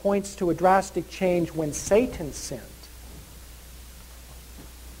that. It points to a drastic change when Satan sinned.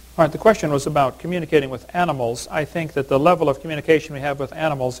 All right, the question was about communicating with animals. I think that the level of communication we have with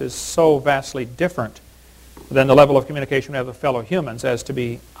animals is so vastly different than the level of communication we have with fellow humans as to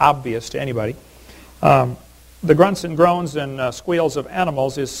be obvious to anybody. The grunts and groans and squeals of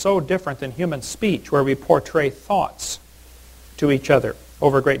animals is so different than human speech, where we portray thoughts to each other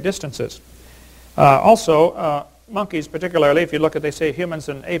over great distances. Also, monkeys particularly, if you look at, they say humans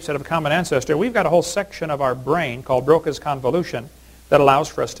and apes have a common ancestor, we've got a whole section of our brain called Broca's convolution that allows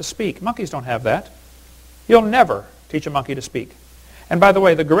for us to speak. Monkeys don't have that. You'll never teach a monkey to speak. And by the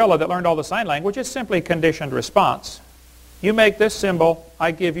way, the gorilla that learned all the sign language is simply conditioned response. You make this symbol,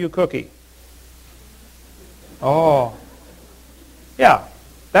 I give you cookie. Oh. Yeah,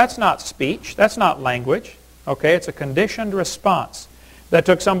 that's not speech. That's not language. Okay, it's a conditioned response that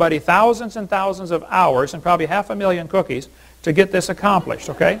took somebody thousands and thousands of hours and probably 500,000 cookies to get this accomplished,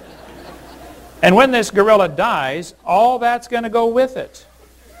 okay? And when this gorilla dies, all that's going to go with it.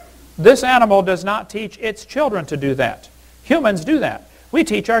 This animal does not teach its children to do that. Humans do that. We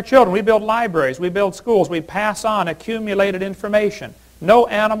teach our children. We build libraries. We build schools. We pass on accumulated information. No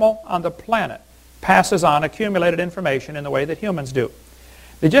animal on the planet passes on accumulated information in the way that humans do.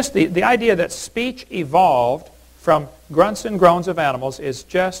 The idea that speech evolved from grunts and groans of animals is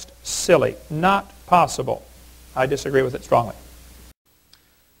just silly. Not possible. I disagree with it strongly.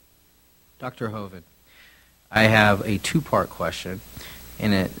 Dr. Hovind, I have a two-part question.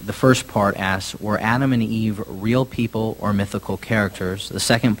 The first part asks, were Adam and Eve real people or mythical characters? The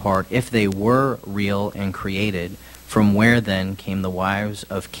second part, if they were real and created, from where then came the wives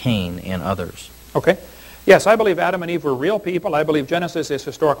of Cain and others? Okay. Yes, I believe Adam and Eve were real people. I believe Genesis is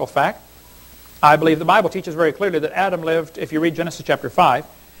historical fact. I believe the Bible teaches very clearly that Adam lived, if you read Genesis chapter 5,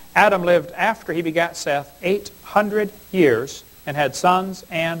 Adam lived after he begat Seth 800 years and had sons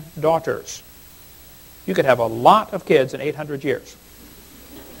and daughters. You could have a lot of kids in 800 years.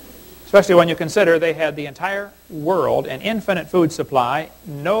 Especially when you consider they had the entire world, an infinite food supply,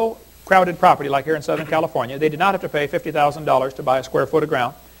 no crowded property like here in Southern California. They did not have to pay $50,000 to buy a square foot of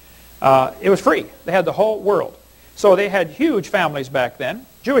ground. It was free. They had the whole world. So they had huge families back then.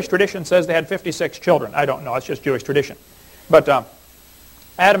 Jewish tradition says they had 56 children. I don't know. It's just Jewish tradition. But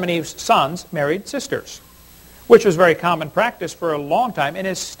Adam and Eve's sons married sisters, which was very common practice for a long time and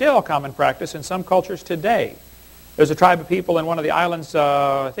is still common practice in some cultures today. There's a tribe of people in one of the islands,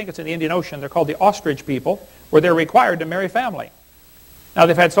 I think it's in the Indian Ocean, they're called the ostrich people, where they're required to marry family. Now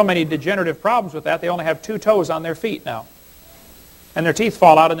they've had so many degenerative problems with that, they only have 2 toes on their feet now. And their teeth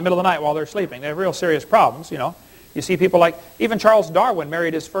fall out in the middle of the night while they're sleeping. They have real serious problems, you know. You see people like, even Charles Darwin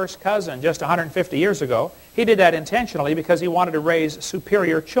married his first cousin just 150 years ago. He did that intentionally because he wanted to raise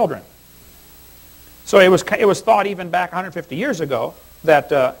superior children. So it was thought even back 150 years ago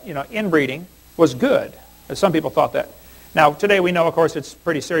that inbreeding was good. Some people thought that. Now today we know, of course, it's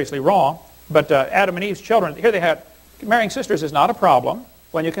pretty seriously wrong. But Adam and Eve's children, here they had, marrying sisters is not a problem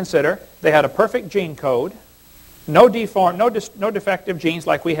when you consider they had a perfect gene code, no defective genes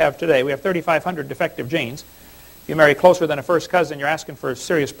like we have today. We have 3,500 defective genes. If you marry closer than a first cousin, you're asking for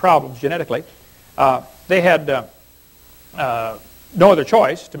serious problems genetically. They had no other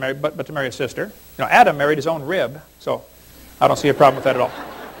choice to marry but to marry a sister. You know, Adam married his own rib, so I don't see a problem with that at all.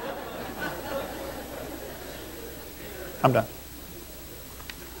 I'm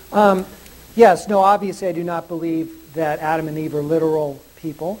done. Yes, no, obviously I do not believe that Adam and Eve are literal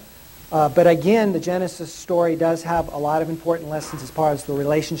people. But again, the Genesis story does have a lot of important lessons as far as the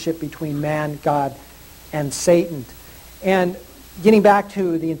relationship between man, God, and Satan. And getting back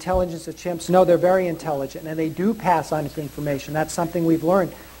to the intelligence of chimps, no, they're very intelligent, and they do pass on information. That's something we've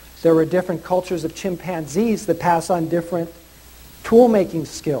learned. There were different cultures of chimpanzees that pass on different tool-making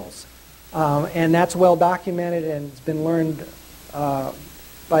skills. And that's well documented, and it's been learned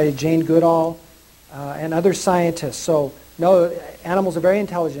by Jane Goodall and other scientists. So, no, animals are very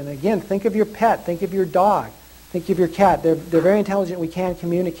intelligent. Again, think of your pet, think of your dog, think of your cat. They're very intelligent. We can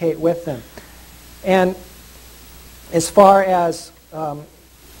communicate with them. And as far as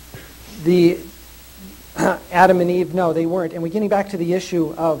the Adam and Eve, no, they weren't. And we're getting back to the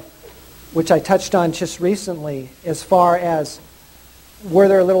issue of, which I touched on just recently, as far as were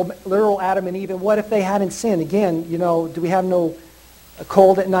there literal Adam and Eve, and what if they hadn't sinned? Again, you know, do we have no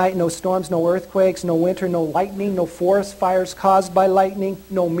cold at night, no storms, no earthquakes, no winter, no lightning, no forest fires caused by lightning,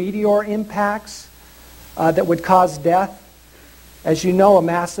 no meteor impacts that would cause death? As you know, a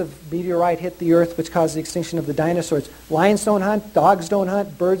massive meteorite hit the earth which caused the extinction of the dinosaurs. Lions don't hunt, dogs don't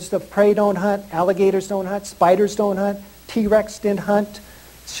hunt, birds of prey don't hunt, alligators don't hunt, spiders don't hunt, T-Rex didn't hunt,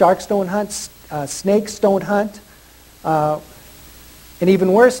 sharks don't hunt, snakes don't hunt. And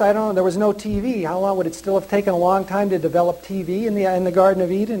even worse, I don't know, there was no TV. How long would it still have taken? A long time to develop TV in the Garden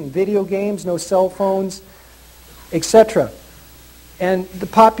of Eden? Video games, no cell phones, etc. And the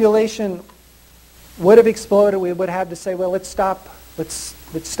population would have exploded. We would have to say, well, let's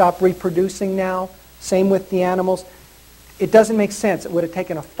stop reproducing now. Same with the animals. It doesn't make sense. It would have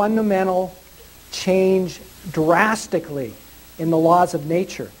taken a fundamental change drastically in the laws of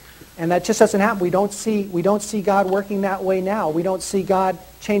nature. And that just doesn't happen. We don't see God working that way now. We don't see God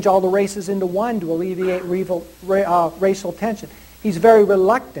change all the races into one to alleviate racial tension. He's very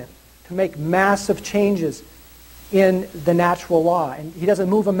reluctant to make massive changes in the natural law. And he doesn't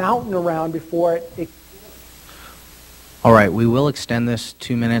move a mountain around before it. All right, we will extend this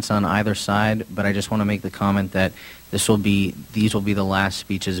 2 minutes on either side, but I just want to make the comment that these will be the last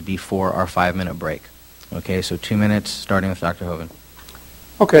speeches before our 5-minute break. Okay, so 2 minutes, starting with Dr. Hovind.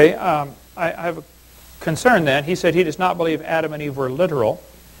 Okay, I have a concern then. He said he does not believe Adam and Eve were literal,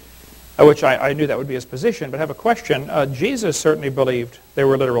 which I knew that would be his position, but I have a question. Jesus certainly believed they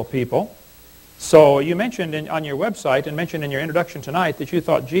were literal people. So you mentioned on your website and mentioned in your introduction tonight that you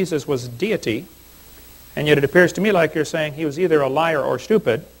thought Jesus was deity, and yet it appears to me like you're saying he was either a liar or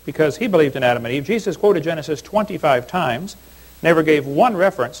stupid because he believed in Adam and Eve. Jesus quoted Genesis 25 times, never gave one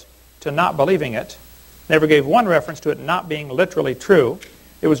reference to not believing it, never gave one reference to it not being literally true.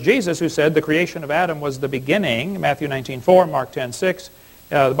 It was Jesus who said the creation of Adam was the beginning, Matthew 19:4, Mark 10:6.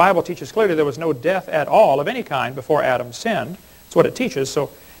 The Bible teaches clearly there was no death at all of any kind before Adam sinned. That's what it teaches.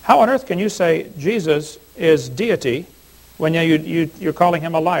 So how on earth can you say Jesus is deity when you're calling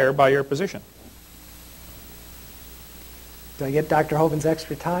him a liar by your position? Do I get Dr. Hovind's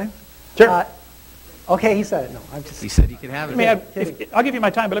extra time? Sure. Okay, he said it. No, I'm just... He said he could have it. I'll give you my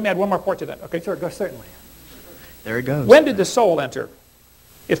time, but let me add one more point to that. Okay? Sure, go, certainly. There it goes. When did the soul enter?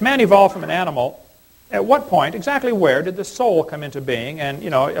 If man evolved from an animal, at what point, exactly where, did the soul come into being? And, you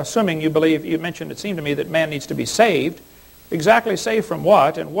know, assuming you believe, you mentioned, it seemed to me, that man needs to be saved. Exactly saved from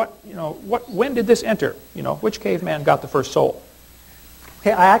what? And when did this enter? You know, which caveman got the first soul?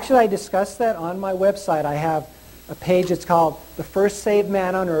 Okay, I discussed that on my website. I have a page that's called The First Saved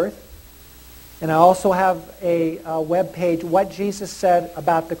Man on Earth. And I also have a web page, What Jesus Said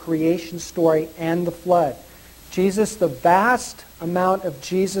About the Creation Story and the Flood. The vast amount of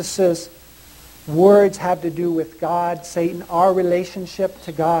Jesus' words have to do with God, Satan, our relationship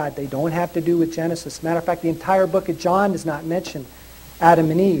to God. They don't have to do with Genesis. Matter of fact, the entire book of John does not mention Adam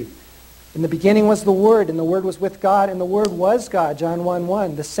and Eve. In the beginning was the Word, and the Word was with God, and the Word was God, John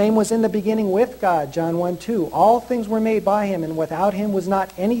 1:1. The same was in the beginning with God, John 1:2. All things were made by Him, and without Him was not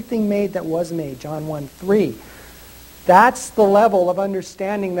anything made that was made, John 1:3. That's the level of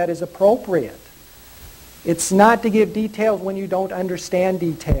understanding that is appropriate. It's not to give details when you don't understand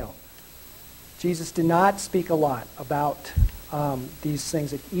detail. Jesus did not speak a lot about these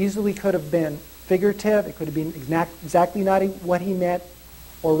things. It easily could have been figurative. It could have been exactly not what He meant,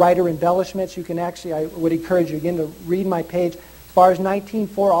 or writer embellishments. You can actually, I would encourage you again to read my page. As far as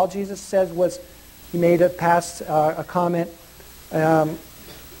 19:4, all Jesus says was, He made a comment.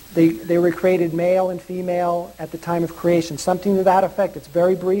 They were created male and female at the time of creation. Something to that effect. It's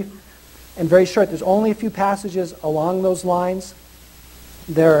very brief and very short. There's only a few passages along those lines.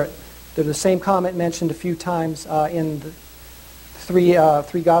 They're the same comment mentioned a few times in the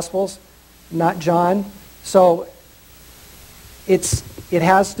three Gospels, not John. So it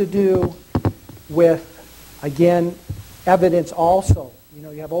has to do with, again, evidence also. You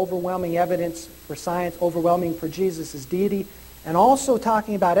have overwhelming evidence for science, overwhelming for Jesus' deity, and also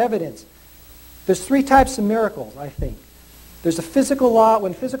talking about evidence. There's three types of miracles, I think. There's a physical law,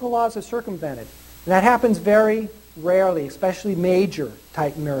 when physical laws are circumvented. And that happens very rarely, especially major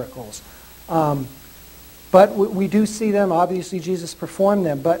type miracles. But we do see them. Obviously, Jesus performed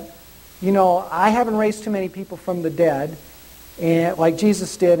them. But, I haven't raised too many people from the dead, and like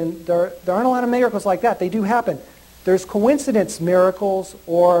Jesus did, and there aren't a lot of miracles like that. They do happen. There's coincidence miracles,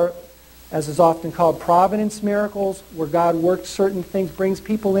 or as is often called, providence miracles, where God works certain things, brings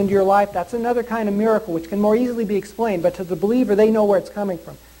people into your life. That's another kind of miracle, which can more easily be explained. But to the believer, they know where it's coming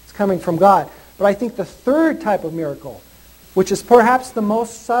from. It's coming from God. But I think the third type of miracle, which is perhaps the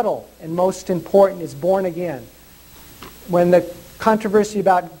most subtle and most important, is born again. When the controversy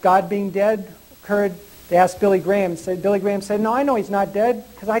about God being dead occurred, they asked Billy Graham. Billy Graham said, "No, I know He's not dead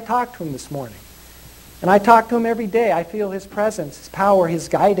because I talked to Him this morning. And I talk to Him every day. I feel His presence, His power, His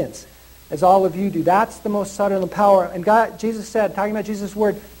guidance, as all of you do." That's the most subtle power. And Jesus said, talking about Jesus'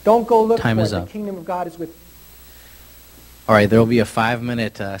 word, don't go look for it. The kingdom of God is with you. All right, there will be a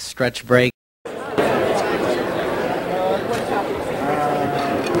 5-minute stretch break.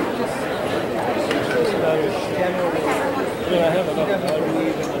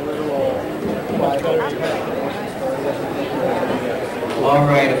 All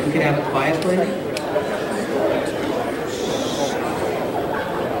right, if we could have it quiet, please.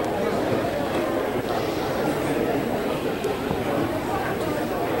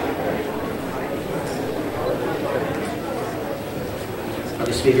 Are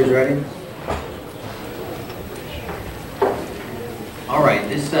the speakers ready? All right,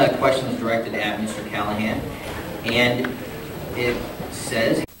 this question is directed at Mr. Callahan, and it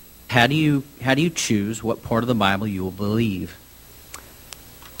says, How do you choose what part of the Bible you will believe?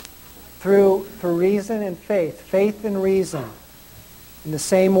 Through reason and faith. Faith and reason. In the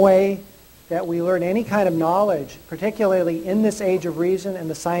same way that we learn any kind of knowledge, particularly in this age of reason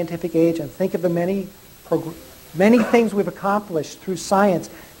and the scientific age, and think of the many things we've accomplished through science.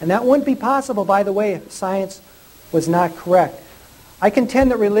 And that wouldn't be possible, by the way, if science was not correct. I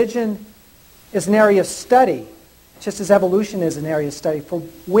contend that religion is an area of study, just as evolution is an area of study, for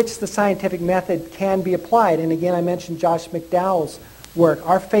which the scientific method can be applied. And again, I mentioned Josh McDowell's work.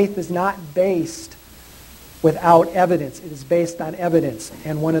 Our faith is not based without evidence. It is based on evidence.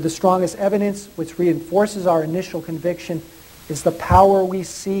 And one of the strongest evidence which reinforces our initial conviction is the power we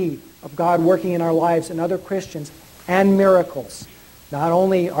see of God working in our lives and other Christians, and miracles. Not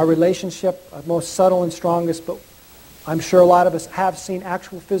only our relationship most subtle and strongest, but I'm sure a lot of us have seen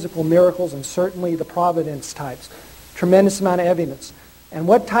actual physical miracles, and certainly the providence types. Tremendous amount of evidence. And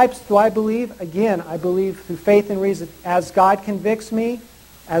what types do I believe? Again, I believe through faith and reason. As God convicts me,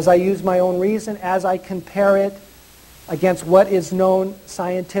 as I use my own reason, as I compare it against what is known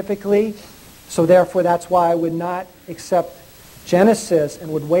scientifically. So therefore, that's why I would not accept Genesis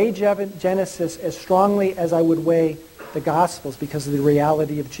and would weigh Genesis as strongly as I would weigh the Gospels, because of the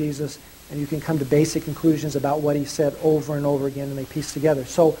reality of Jesus. And you can come to basic conclusions about what He said over and over again, and they piece together.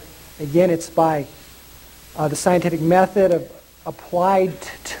 So again, it's by the scientific method of applied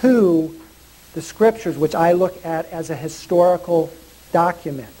to the Scriptures, which I look at as a historical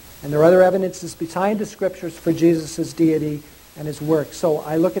document. And there are other evidences behind the Scriptures for Jesus' deity and His work. So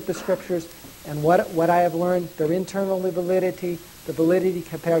I look at the Scriptures, and what I have learned, their internal validity, the validity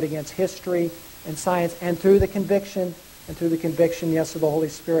compared against history, and science, and through the conviction, yes, of the Holy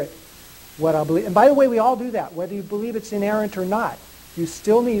Spirit, what I believe. And by the way, we all do that, whether you believe it's inerrant or not. You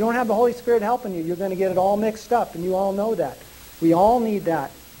don't have the Holy Spirit helping you. You're going to get it all mixed up, and you all know that. We all need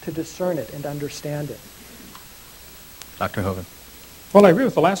that to discern it and understand it. Dr. Hovind. Well, I agree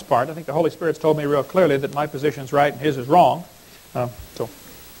with the last part. I think the Holy Spirit's told me real clearly that my position's right and his is wrong. So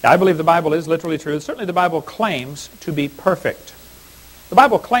I believe the Bible is literally true. Certainly the Bible claims to be perfect. The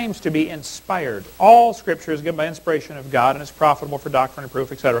Bible claims to be inspired. All Scripture is given by inspiration of God and is profitable for doctrine and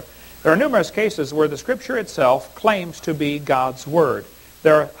proof, etc. There are numerous cases where the Scripture itself claims to be God's Word.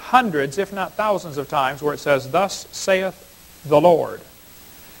 There are hundreds, if not thousands of times where it says, "Thus saith the Lord."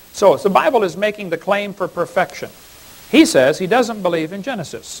 So the Bible is making the claim for perfection. He says he doesn't believe in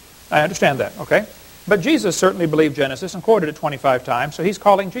Genesis. I understand that, okay? But Jesus certainly believed Genesis and quoted it 25 times, so he's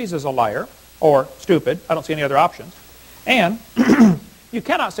calling Jesus a liar or stupid. I don't see any other options. And you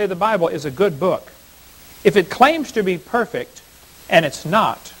cannot say the Bible is a good book. If it claims to be perfect and it's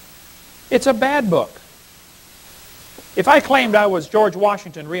not, it's a bad book. If I claimed I was George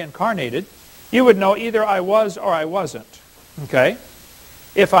Washington reincarnated, you would know either I was or I wasn't, okay?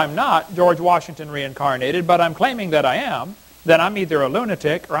 If I'm not George Washington reincarnated, but I'm claiming that I am, then I'm either a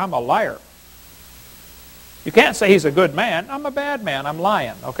lunatic or I'm a liar. You can't say he's a good man. I'm a bad man. I'm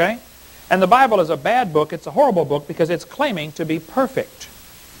lying, okay? And the Bible is a bad book. It's a horrible book because it's claiming to be perfect.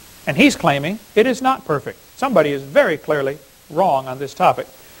 And he's claiming it is not perfect. Somebody is very clearly wrong on this topic.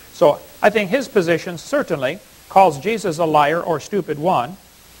 So I think his position certainly calls Jesus a liar or stupid one,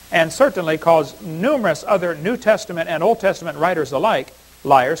 and certainly calls numerous other New Testament and Old Testament writers alike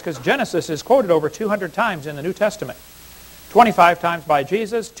liars, because Genesis is quoted over 200 times in the New Testament. 25 times by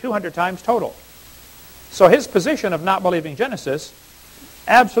Jesus, 200 times total. So his position of not believing Genesis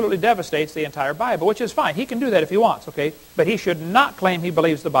absolutely devastates the entire Bible, which is fine. He can do that if he wants, okay? But he should not claim he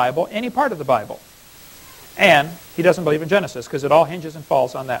believes the Bible, any part of the Bible. And he doesn't believe in Genesis, because it all hinges and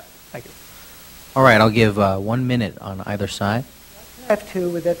falls on that. Thank you. All right, I'll give 1 minute on either side. I have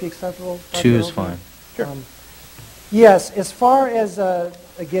 2. Would that be acceptable? 2 is fine. Sure. Yes, as far as,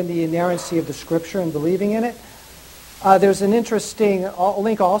 again, the inerrancy of the Scripture and believing in it, there's an interesting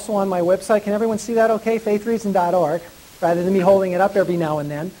link also on my website. Can everyone see that okay? faithreason.org, rather than me holding it up every now and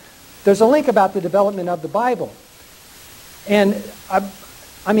then. There's a link about the development of the Bible. And,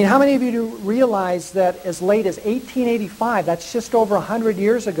 I mean, how many of you do realize that as late as 1885, that's just over 100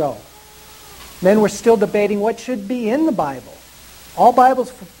 years ago, men were still debating what should be in the Bible? All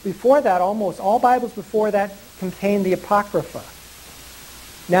Bibles before that, almost all Bibles before that, contained the Apocrypha.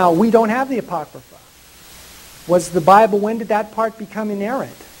 Now, we don't have the Apocrypha. Was the Bible, when did that part become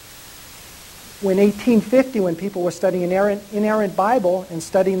inerrant? When 1850, when people were studying inerrant Bible and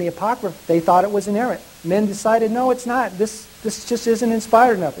studying the Apocrypha, they thought it was inerrant. Men decided, no, it's not. This just isn't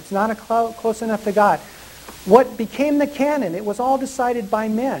inspired enough. It's not close enough to God. What became the canon? It was all decided by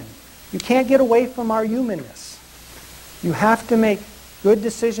men. You can't get away from our humanness. You have to make good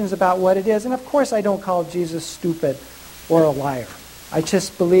decisions about what it is. And of course I don't call Jesus stupid or a liar. I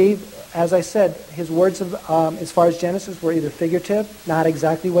just believe, as I said, his words as far as Genesis were either figurative, not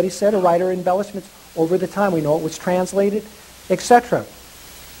exactly what he said, or writer embellishments over the time. We know it was translated, etc.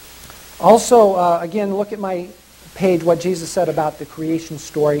 Also, again, look at my page, what Jesus said about the creation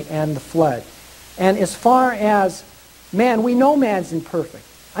story and the flood. And as far as man, we know man's imperfect.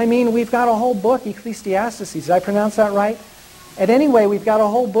 I mean, we've got a whole book, Ecclesiastes. Did I pronounce that right? And anyway, we've got a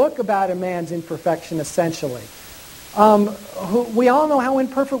whole book about a man's imperfection, essentially. We all know how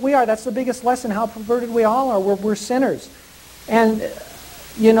imperfect we are. That's the biggest lesson, how perverted we all are. We're sinners. And,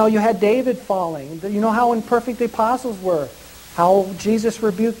 you know, you had David falling. You know how imperfect the apostles were. How Jesus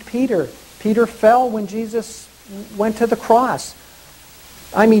rebuked Peter. Peter fell when Jesus went to the cross.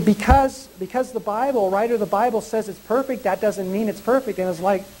 I mean, because the Bible, writer of the Bible says it's perfect, that doesn't mean it's perfect. And it's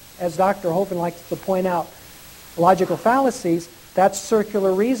like, as Dr. Hovind likes to point out, logical fallacies, that's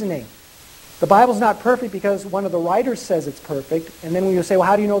circular reasoning. The Bible's not perfect because one of the writers says it's perfect. And then when you say, well,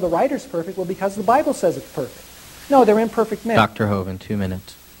 how do you know the writer's perfect? Well, because the Bible says it's perfect. No, they're imperfect men. Dr. Hovind, 2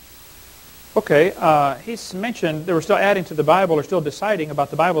 minutes. Okay, he's mentioned they were still adding to the Bible or still deciding about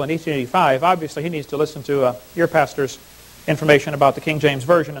the Bible in 1885. Obviously, he needs to listen to your pastor's information about the King James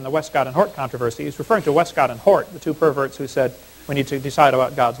Version and the Westcott and Hort controversy. He's referring to Westcott and Hort, the two perverts who said we need to decide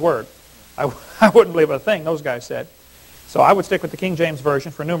about God's Word. I wouldn't believe a thing those guys said. So I would stick with the King James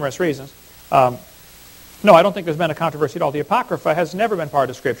Version for numerous reasons. No, I don't think there's been a controversy at all. The Apocrypha has never been part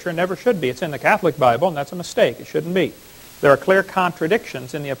of Scripture and never should be. It's in the Catholic Bible, and that's a mistake. It shouldn't be. There are clear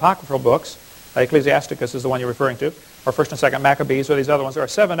contradictions in the apocryphal books. Ecclesiasticus is the one you're referring to, or 1st and 2nd Maccabees, or these other ones. There are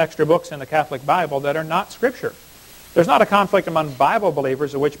 7 extra books in the Catholic Bible that are not Scripture. There's not a conflict among Bible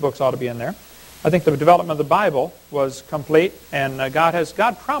believers of which books ought to be in there. I think the development of the Bible was complete, and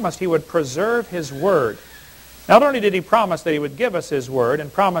God promised He would preserve His Word. Not only did He promise that He would give us His Word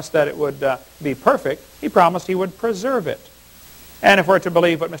and promise that it would be perfect, He promised He would preserve it. And if we're to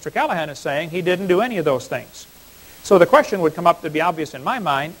believe what Mr. Callahan is saying, He didn't do any of those things. So the question would come up to be obvious in my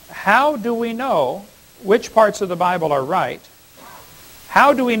mind, how do we know which parts of the Bible are right?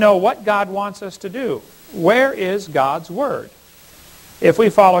 How do we know what God wants us to do? Where is God's Word? If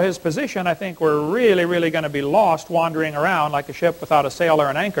we follow His position, I think we're really, really going to be lost wandering around like a ship without a sail or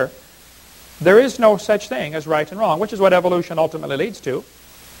an anchor. There is no such thing as right and wrong, which is what evolution ultimately leads to.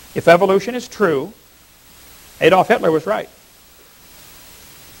 If evolution is true, Adolf Hitler was right.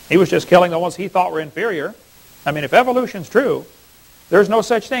 He was just killing the ones he thought were inferior. I mean, if evolution's true, there's no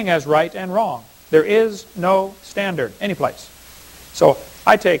such thing as right and wrong. There is no standard anyplace. So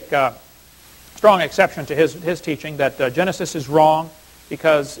I take strong exception to his teaching that Genesis is wrong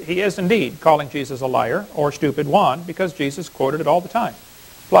because he is indeed calling Jesus a liar or stupid one because Jesus quoted it all the time.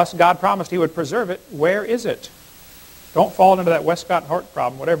 Plus, God promised He would preserve it. Where is it? Don't fall into that Westcott and Hort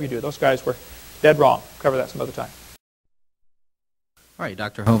problem, whatever you do. Those guys were dead wrong. Cover that some other time. All right,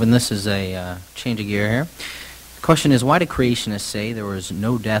 Dr. Hovind, this is a change of gear here. The question is, why do creationists say there was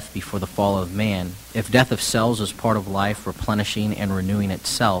no death before the fall of man? If death of cells is part of life replenishing and renewing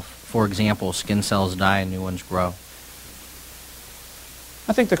itself, for example, skin cells die and new ones grow.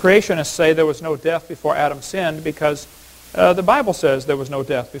 I think the creationists say there was no death before Adam sinned because the Bible says there was no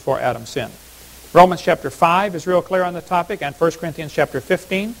death before Adam sinned. Romans chapter 5 is real clear on the topic, and 1 Corinthians chapter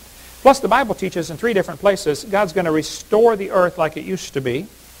 15. Plus, the Bible teaches in 3 different places God's going to restore the earth like it used to be.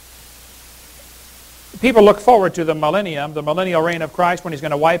 People look forward to the millennium, the millennial reign of Christ, when He's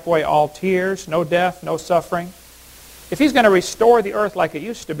going to wipe away all tears, no death, no suffering. If He's going to restore the earth like it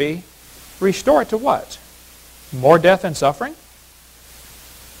used to be, restore it to what? More death and suffering?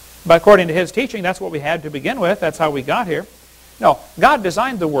 But according to His teaching, that's what we had to begin with. That's how we got here. No, God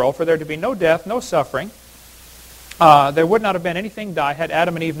designed the world for there to be no death, no suffering. There would not have been anything die had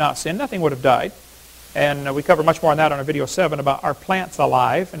Adam and Eve not sinned. Nothing would have died. And we cover much more on that on our video 7 about are plants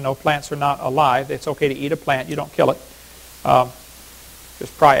alive? And no, plants are not alive. It's okay to eat a plant. You don't kill it.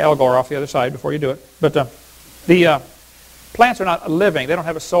 Just pry Algor off the other side before you do it. But the plants are not living. They don't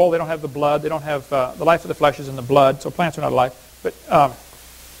have a soul. They don't have the blood. They don't have the life of the flesh is in the blood. So plants are not alive. But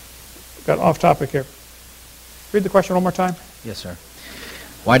got off topic here. Read the question one more time. Yes, sir.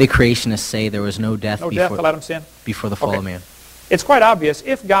 Why do creationists say there was no death, till Adam sinned? Before the fall of man? It's quite obvious.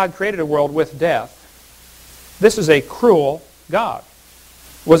 If God created a world with death, this is a cruel God.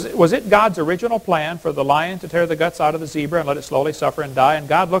 Was it God's original plan for the lion to tear the guts out of the zebra and let it slowly suffer and die? And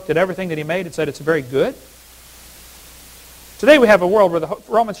God looked at everything that He made and said it's very good? Today we have a world where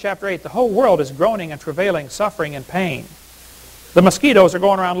Romans chapter 8, the whole world is groaning and travailing, suffering and pain. The mosquitoes are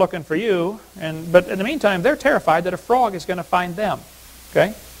going around looking for you, but in the meantime they're terrified that a frog is going to find them.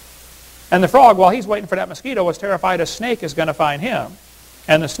 Okay? And the frog, while he's waiting for that mosquito, is terrified a snake is going to find him.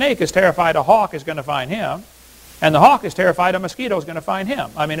 And the snake is terrified a hawk is going to find him. And the hawk is terrified a mosquito is going to find him.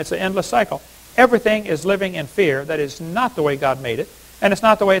 I mean, it's an endless cycle. Everything is living in fear. That is not the way God made it. And it's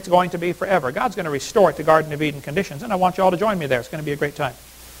not the way it's going to be forever. God's going to restore it to Garden of Eden conditions. And I want you all to join me there. It's going to be a great time.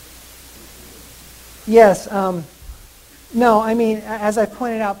 Yes. No, I mean, as I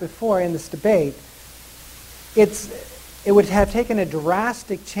pointed out before in this debate, it would have taken a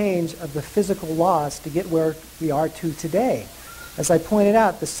drastic change of the physical laws to get where we are to today. As I pointed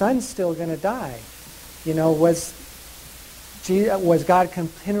out, the sun's still going to die. You know, was God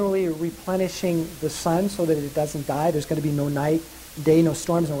continually replenishing the sun so that it doesn't die? There's going to be no night, day, no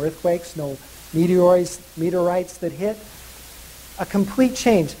storms, no earthquakes, no meteorites that hit. A complete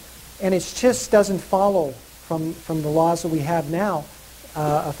change. And it just doesn't follow from the laws that we have now,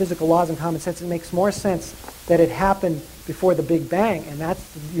 physical laws and common sense. It makes more sense that it happened before the Big Bang, and that's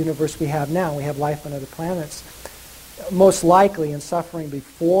the universe we have now. We have life on other planets. Most likely in suffering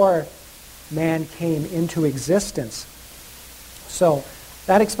before man came into existence. So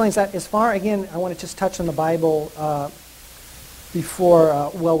that explains that. As far, again, I want to just touch on the Bible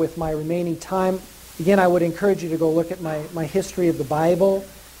before, with my remaining time. Again, I would encourage you to go look at my history of the Bible.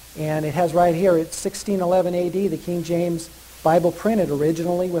 And it has right here, it's 1611 A.D., the King James Bible printed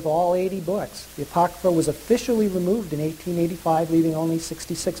originally with all 80 books. The Apocrypha was officially removed in 1885, leaving only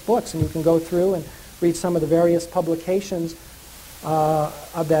 66 books. And you can go through and read some of the various publications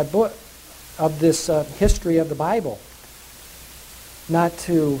of that book, of this history of the Bible. Not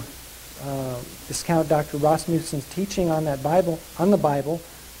to discount Dr. Rasmussen's teaching on the Bible,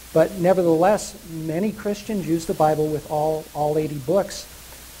 but nevertheless, many Christians use the Bible with all 80 books.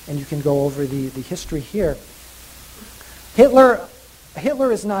 And you can go over the history here. Hitler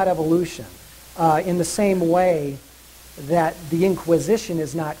is not evolution. in the same way that the Inquisition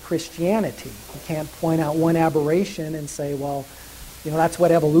is not Christianity. You can't point out one aberration and say, well, that's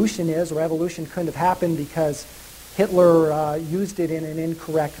what evolution is, or evolution couldn't have happened because Hitler used it in an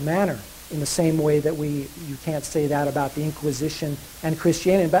incorrect manner. In the same way that you can't say that about the Inquisition and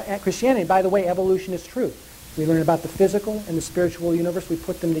Christianity. Christianity, by the way, evolution is true. We learn about the physical and the spiritual universe. We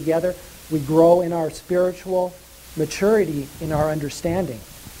put them together. We grow in our spiritual maturity in our understanding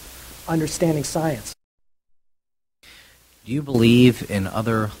science. Do you believe in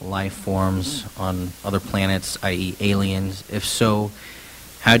other life forms on other planets, i.e. aliens? If so,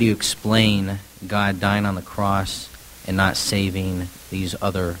 how do you explain God dying on the cross and not saving these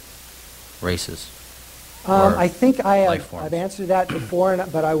other races? I think I've answered that before,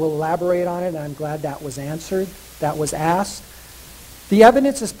 but I will elaborate on it, and I'm glad that was answered, that was asked. The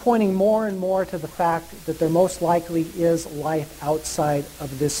evidence is pointing more and more to the fact that there most likely is life outside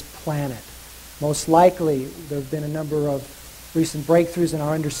of this planet. Most likely, there have been a number of recent breakthroughs in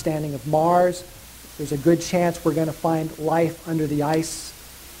our understanding of Mars. There's a good chance we're going to find life under the ice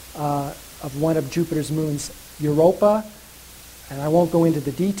of one of Jupiter's moons, Europa. And I won't go into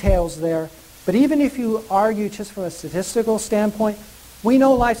the details there. But even if you argue just from a statistical standpoint, we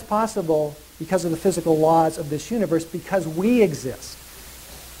know life's possible because of the physical laws of this universe, because we exist.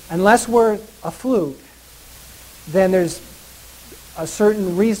 Unless we're a fluke, then there's a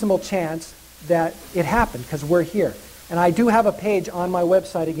certain reasonable chance that it happened because we're here. And I do have a page on my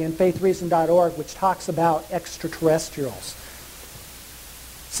website again, faithreason.org, which talks about extraterrestrials.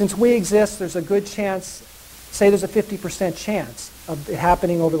 Since we exist, there's a good chance, say there's a 50% chance of it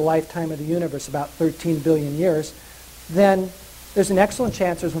happening over the lifetime of the universe, about 13 billion years, then there's an excellent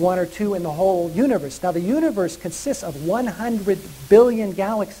chance there's one or two in the whole universe. Now, the universe consists of 100 billion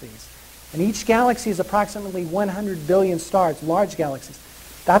galaxies, and each galaxy is approximately 100 billion stars, large galaxies.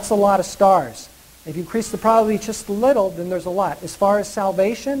 That's a lot of stars. If you increase the probability just a little, then there's a lot. As far as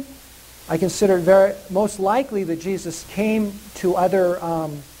salvation, I consider it most likely that Jesus came to other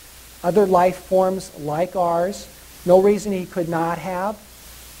life forms like ours. No reason he could not have.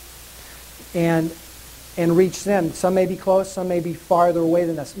 And reach them. Some may be close, some may be farther away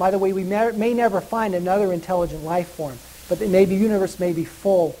than us. By the way, we may never find another intelligent life form, but the universe may be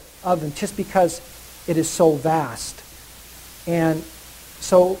full of them just because it is so vast. And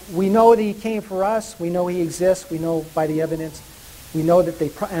so we know that he came for us. We know he exists. We know by the evidence. We know that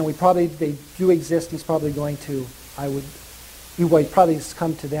they do exist. He's probably going to, he probably has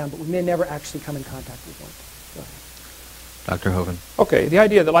come to them, but we may never actually come in contact with one. Go ahead. Dr. Hovind. Okay, the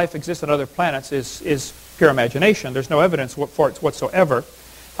idea that life exists on other planets is pure imagination. There's no evidence for it whatsoever.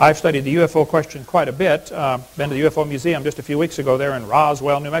 I've studied the UFO question quite a bit. Been to the UFO Museum just a few weeks ago there in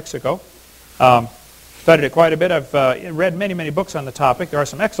Roswell, New Mexico. Studied it quite a bit. I've read many, many books on the topic. There are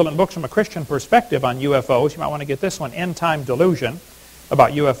some excellent books from a Christian perspective on UFOs. You might want to get this one, End Time Delusion,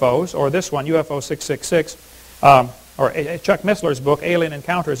 about UFOs, or this one, UFO 666, or Chuck Missler's book, Alien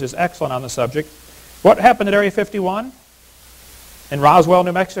Encounters, is excellent on the subject. What happened at Area 51? In Roswell,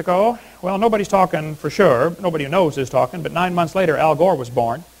 New Mexico? Well, nobody's talking for sure. Nobody who knows is talking, but 9 months later, Al Gore was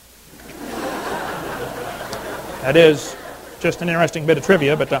born. That is just an interesting bit of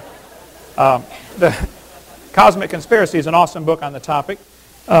trivia, but the Cosmic Conspiracy is an awesome book on the topic.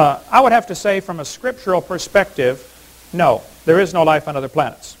 I would have to say, from a scriptural perspective, no, there is no life on other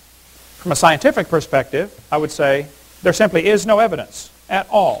planets. From a scientific perspective, I would say there simply is no evidence at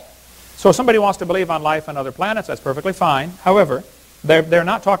all. So if somebody wants to believe on life on other planets, that's perfectly fine. However, they're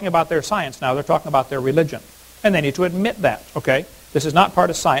not talking about their science now. They're talking about their religion. And they need to admit that, okay? This is not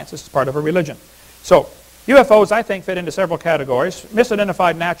part of science. This is part of a religion. So UFOs, I think, fit into several categories.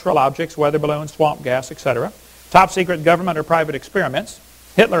 Misidentified natural objects, weather balloons, swamp gas, etc. Top secret government or private experiments.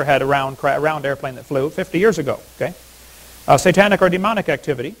 Hitler had a round airplane that flew 50 years ago, okay? Satanic or demonic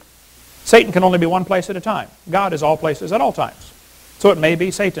activity. Satan can only be one place at a time. God is all places at all times. So it may be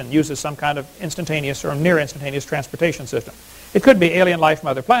Satan uses some kind of instantaneous or near instantaneous transportation system. It could be alien life from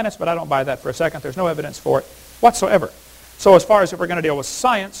other planets, but I don't buy that for a second. There's no evidence for it whatsoever. So as far as if we're going to deal with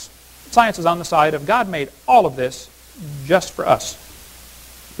science, science is on the side of God made all of this just for us.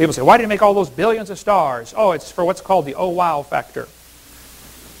 People say, why did he make all those billions of stars? Oh, it's for what's called the oh wow factor.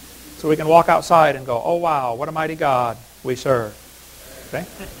 So we can walk outside and go, oh wow, what a mighty God we serve. Okay?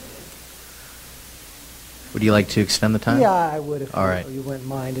 Would you like to extend the time? Yeah, I would if you wouldn't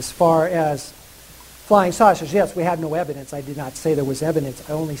mind. As far as flying saucers, yes, we have no evidence. I did not say there was evidence.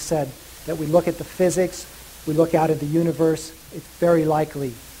 I only said that we look at the physics, we look out at the universe, it's very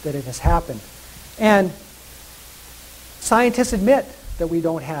likely that it has happened. And scientists admit that we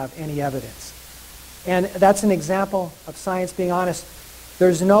don't have any evidence. And that's an example of science being honest.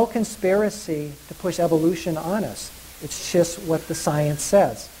 There's no conspiracy to push evolution on us. It's just what the science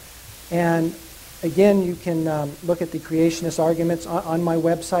says. And again, you can look at the creationist arguments on my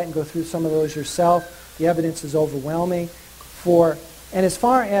website and go through some of those yourself. The evidence is overwhelming. And as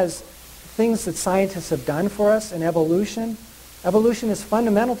far as things that scientists have done for us in evolution, evolution is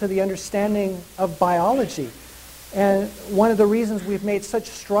fundamental to the understanding of biology. And one of the reasons we've made such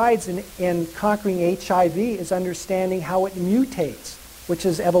strides in conquering HIV is understanding how it mutates, which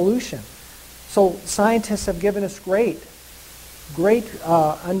is evolution. So scientists have given us great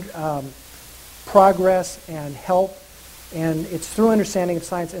progress and help, and it's through understanding of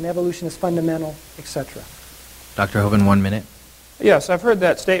science, and evolution is fundamental, etc. Dr. Hovind, 1 minute. Yes, I've heard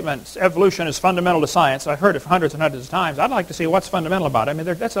that statement, evolution is fundamental to science. I've heard it hundreds and hundreds of times. I'd like to see what's fundamental about it. I mean,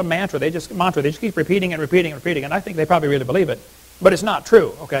 that's a mantra. They just keep repeating and repeating and repeating, and I think they probably really believe it. But it's not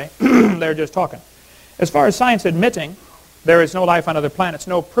true, okay? They're just talking. As far as science admitting there is no life on other planets,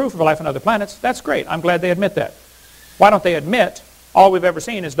 no proof of life on other planets, that's great. I'm glad they admit that. Why don't they admit all we've ever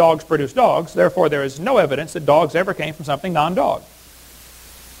seen is dogs produce dogs, therefore there is no evidence that dogs ever came from something non-dog?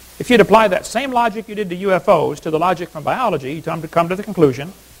 If you'd apply that same logic you did to UFOs to the logic from biology, you'd come to the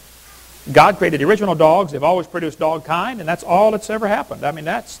conclusion God created the original dogs, they've always produced dog kind, and that's all that's ever happened. I mean,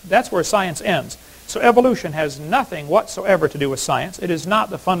 that's where science ends. So evolution has nothing whatsoever to do with science. It is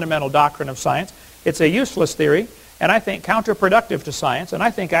not the fundamental doctrine of science. It's a useless theory, and I think counterproductive to science, and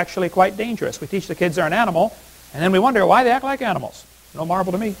I think actually quite dangerous. We teach the kids they're an animal, and then we wonder why they act like animals. No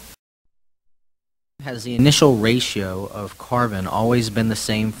marvel to me. Has the initial ratio of carbon always been the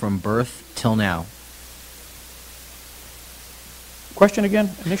same from birth till now? Question again?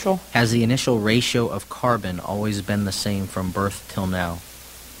 Initial? Has the initial ratio of carbon always been the same from birth till now?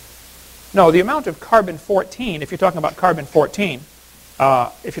 No, the amount of carbon-14, if you're talking about carbon-14,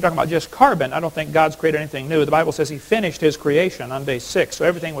 if you're talking about just carbon, I don't think God's created anything new. The Bible says He finished His creation on day 6, so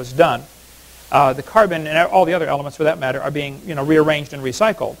everything was done. The carbon and all the other elements, for that matter, are being rearranged and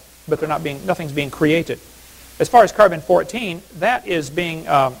recycled, but they're not nothing's being created. As far as carbon-14, that is being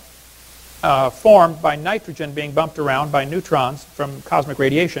formed by nitrogen being bumped around by neutrons from cosmic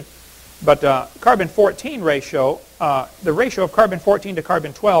radiation. But carbon-14 ratio, the ratio of carbon-14 to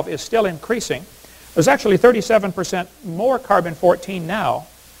carbon-12 is still increasing. There's actually 37% more carbon-14 now.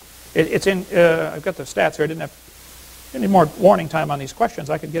 It's in, I've got the stats here. I didn't have any more warning time on these questions.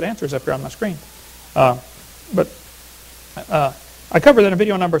 I could get answers up here on my screen. But I covered in a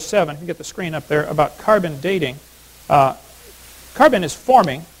video number 7, you can get the screen up there, about carbon dating. Carbon is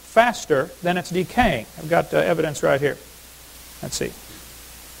forming faster than it's decaying. I've got evidence right here. Let's see.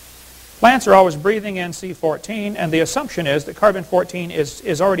 Plants are always breathing in C14, and the assumption is that carbon-14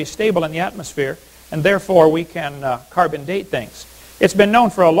 is already stable in the atmosphere, and therefore we can carbon date things. It's been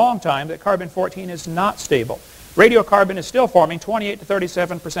known for a long time that carbon-14 is not stable. Radiocarbon is still forming 28 to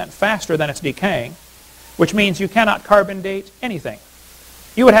 37% faster than it's decaying, which means you cannot carbon date anything.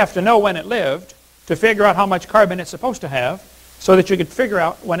 You would have to know when it lived to figure out how much carbon it's supposed to have so that you could figure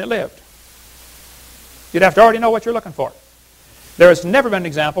out when it lived. You'd have to already know what you're looking for. There has never been an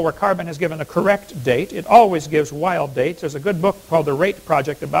example where carbon has given a correct date. It always gives wild dates. There's a good book called The Rate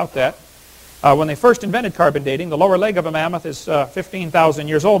Project about that. When they first invented carbon dating, the lower leg of a mammoth is 15,000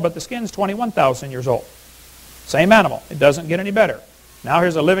 years old, but the skin's 21,000 years old. Same animal. It doesn't get any better. Now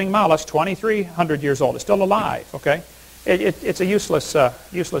here's a living mollusk, 2,300 years old. It's still alive, okay? It's a useless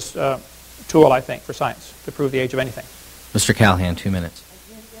tool, I think, for science to prove the age of anything. Mr. Callahan, 2 minutes.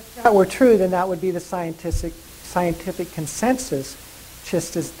 If that were true, then that would be the scientific consensus,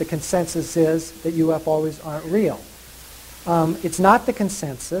 just as the consensus is that UFOs aren't real. It's not the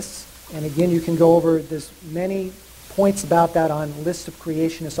consensus, and again, you can go over, there's many points about that on List of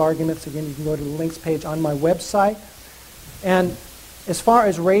Creationist Arguments. Again, you can go to the links page on my website. And as far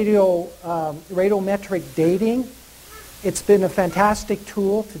as radiometric dating, it's been a fantastic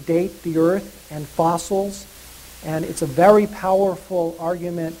tool to date the Earth and fossils, and it's a very powerful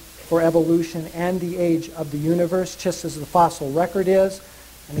argument for evolution and the age of the universe, just as the fossil record is.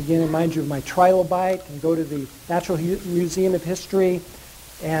 And again, remind you of my trilobite, and go to the Natural Museum of History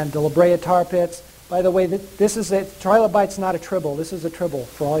and the La Brea tar pits. By the way, this is a trilobite's not a tribble. This is a tribble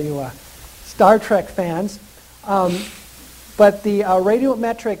for all you Star Trek fans. But the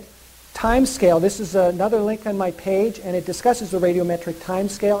radiometric time scale, this is another link on my page, and it discusses the radiometric time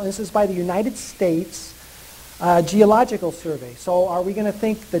scale, and this is by the United States Geological Survey. So are we going to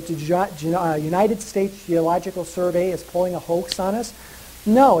think that the United States Geological Survey is pulling a hoax on us?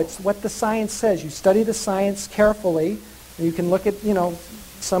 No, it's what the science says. You study the science carefully, and you can look at,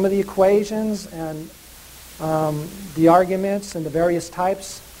 some of the equations and the arguments and the various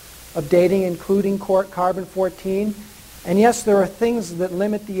types of dating, including carbon-14, And yes, there are things that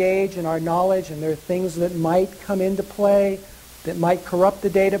limit the age and our knowledge, and there are things that might come into play that might corrupt the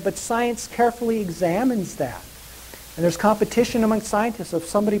data, but science carefully examines that. And there's competition among scientists. If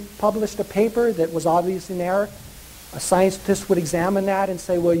somebody published a paper that was obviously in error, a scientist would examine that and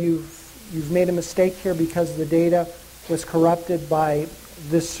say, well, you've made a mistake here because the data was corrupted by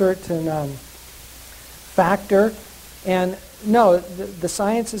this certain factor. And no, the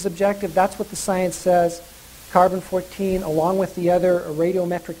science is objective. That's what the science says. Carbon-14, along with the other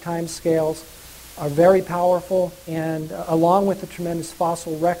radiometric time scales, are very powerful, and along with the tremendous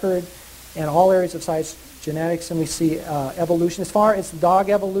fossil record and all areas of science, genetics, and we see evolution. As far as dog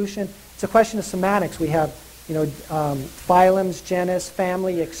evolution, it's a question of semantics. We have, phylums, genus,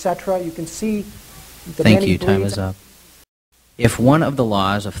 family, etc. You can see the Thank many you. Time breeds. is up. If one of the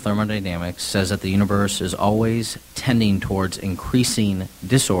laws of thermodynamics says that the universe is always tending towards increasing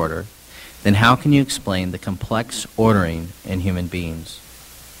disorder, then how can you explain the complex ordering in human beings?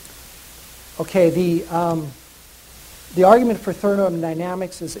 Okay, the argument for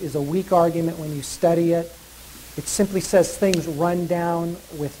thermodynamics is a weak argument when you study it. It simply says things run down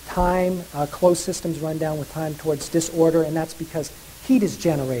with time, closed systems run down with time towards disorder, and that's because heat is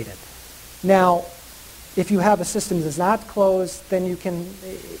generated. Now, if you have a system that's not closed, then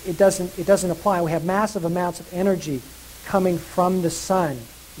it doesn't apply. We have massive amounts of energy coming from the sun.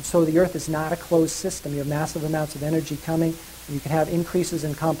 And so the Earth is not a closed system. You have massive amounts of energy coming, and you can have increases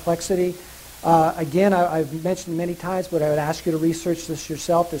in complexity. Again, I've mentioned many times, but I would ask you to research this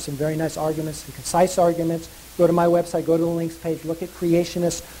yourself. There's some very nice arguments and concise arguments. Go to my website, go to the links page, look at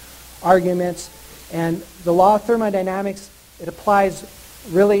creationist arguments. And the law of thermodynamics, it applies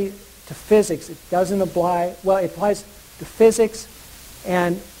really to physics. It doesn't apply, well, it applies to physics,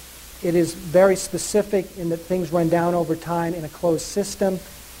 and it is very specific in that things run down over time in a closed system.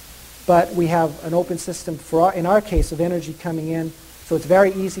 But we have an open system, in our case, of energy coming in. So it's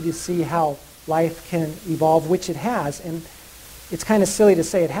very easy to see how life can evolve, which it has. And it's kind of silly to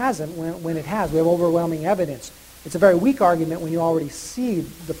say it hasn't when it has. We have overwhelming evidence. It's a very weak argument when you already see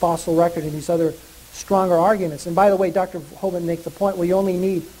the fossil record and these other stronger arguments. And by the way, Dr. Hovind makes the point, well, you only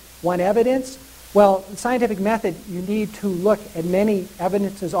need one evidence. Well, in scientific method, you need to look at many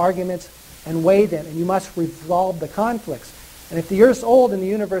evidences, arguments, and weigh them. And you must resolve the conflicts. And if the Earth's old and the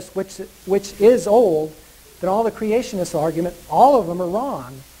universe, which is old, then all the creationist argument, all of them are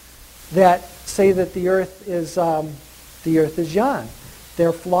wrong, that say that the Earth is young.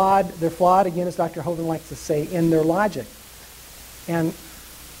 They're flawed, again, as Dr. Hovind likes to say, in their logic. And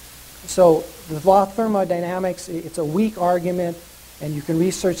so the law of thermodynamics, it's a weak argument, and you can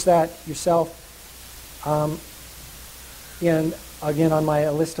research that yourself. And again, on my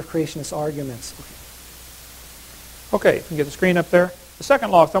list of creationist arguments. Okay, you can get the screen up there. The second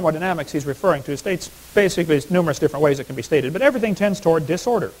law of thermodynamics he's referring to states basically there's numerous different ways it can be stated, but everything tends toward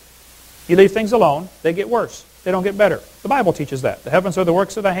disorder. You leave things alone, they get worse. They don't get better. The Bible teaches that. The heavens are the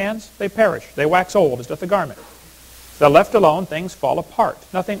works of the hands, they perish. They wax old as doth the garment. If they're left alone, things fall apart.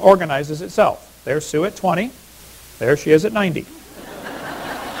 Nothing organizes itself. There's Sue at 20. There she is at 90.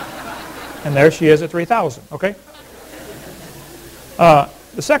 And there she is at 3,000, okay?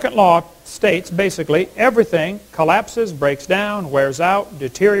 The second law states basically everything collapses, breaks down, wears out,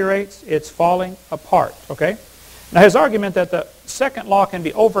 deteriorates, it's falling apart, okay? Now his argument that the second law can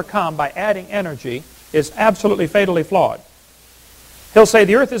be overcome by adding energy is absolutely fatally flawed. He'll say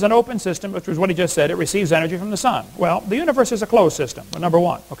the Earth is an open system, which is what he just said. It receives energy from the sun. Well, the universe is a closed system, number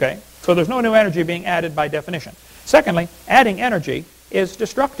one, okay? So there's no new energy being added by definition. Secondly, adding energy is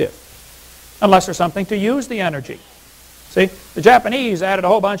destructive, unless there's something to use the energy. See, the Japanese added a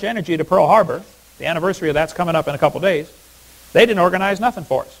whole bunch of energy to Pearl Harbor. The anniversary of that's coming up in a couple days. They didn't organize nothing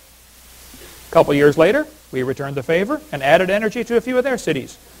for us. A couple years later, we returned the favor and added energy to a few of their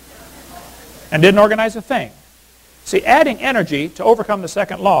cities. And didn't organize a thing. See, adding energy to overcome the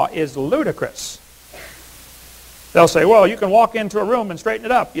second law is ludicrous. They'll say, well, you can walk into a room and straighten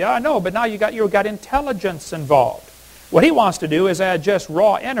it up. Yeah, I know, but now you've got intelligence involved. What he wants to do is add just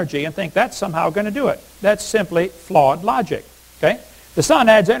raw energy and think that's somehow going to do it. That's simply flawed logic. Okay? The sun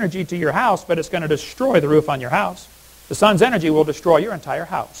adds energy to your house, but it's going to destroy the roof on your house. The sun's energy will destroy your entire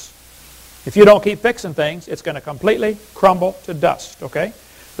house. If you don't keep fixing things, it's going to completely crumble to dust. Okay?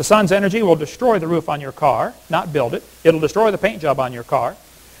 The sun's energy will destroy the roof on your car, not build it. It'll destroy the paint job on your car.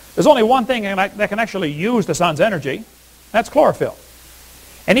 There's only one thing that can actually use the sun's energy. That's chlorophyll.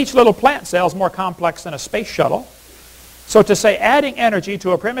 And each little plant cell is more complex than a space shuttle. So to say adding energy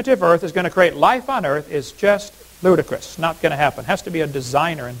to a primitive Earth is going to create life on Earth is just ludicrous. Not going to happen. Has to be a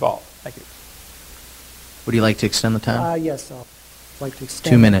designer involved. Thank you. Would you like to extend the time? Yes, I'll like to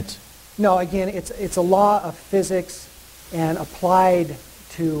extend 2 minutes. No, again, it's a law of physics. and applied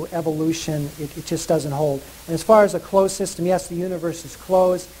to evolution, it just doesn't hold. And as far as a closed system, yes, the universe is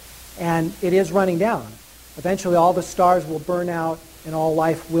closed, and it is running down. Eventually, all the stars will burn out, and all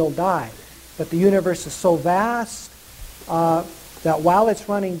life will die. But the universe is so vast that while it's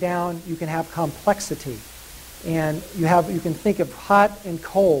running down, you can have complexity. And you can think of hot and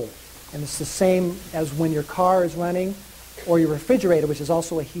cold. And it's the same as when your car is running, or your refrigerator, which is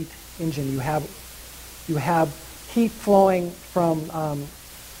also a heat engine. You have heat flowing from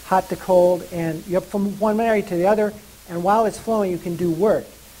hot to cold, and you have from one area to the other, and while it's flowing, you can do work.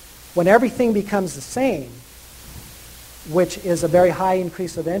 When everything becomes the same, which is a very high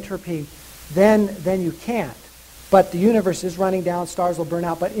increase of entropy, then you can't. But the universe is running down, stars will burn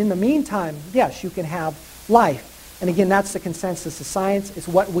out. But in the meantime, yes, you can have life. And again, that's the consensus of science. It's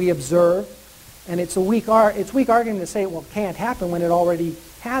what we observe. And it's weak argument to say, well, it can't happen when it already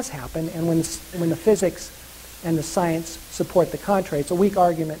has happened, and when the physics and the science support the contrary. It's a weak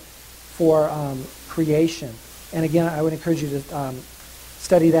argument for creation. And again, I would encourage you to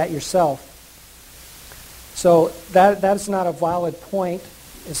study that yourself. So that is not a valid point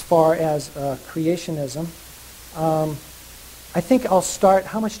as far as creationism. I think I'll start.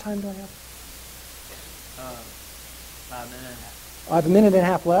 How much time do I have? 5 minutes. I have a minute and a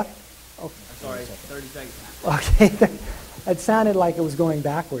half left? Okay. Sorry, 30 seconds. Okay. It sounded like it was going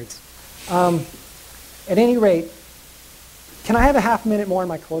backwards. At any rate, can I have a half minute more in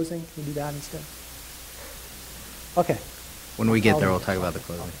my closing? Can you do that instead? Okay. When we get there, we'll talk about the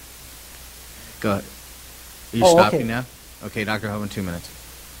closing. Go ahead. Are you stopping okay. now? Okay, Dr. Hovind, 2 minutes.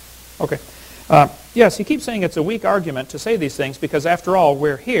 Okay. Yes, he keeps saying it's a weak argument to say these things because, after all,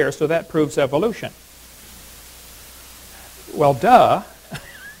 we're here, so that proves evolution. Well, duh.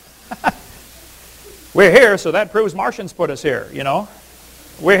 We're here, so that proves Martians put us here, you know.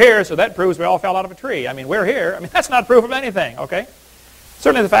 We're here, so that proves we all fell out of a tree. I mean, we're here. I mean, that's not proof of anything, okay?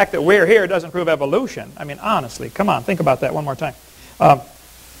 Certainly the fact that we're here doesn't prove evolution. I mean, honestly, come on, think about that one more time.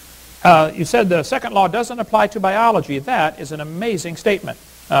 You said the second law doesn't apply to biology. That is an amazing statement.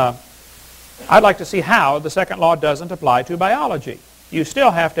 I'd like to see how the second law doesn't apply to biology. You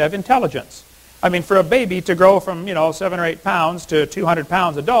still have to have intelligence. I mean, for a baby to grow from, 7 or 8 pounds to 200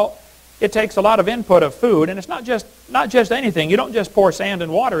 pounds adult, it takes a lot of input of food, and it's not just anything. You don't just pour sand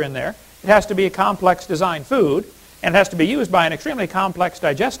and water in there. It has to be a complex design food, and it has to be used by an extremely complex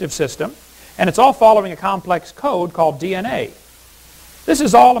digestive system, and it's all following a complex code called DNA. This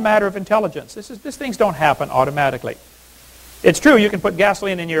is all a matter of intelligence. These things don't happen automatically. It's true you can put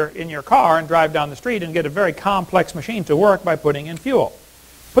gasoline in your car and drive down the street and get a very complex machine to work by putting in fuel.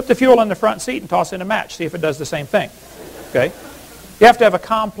 Put the fuel in the front seat and toss in a match. See if it does the same thing. Okay? You have to have a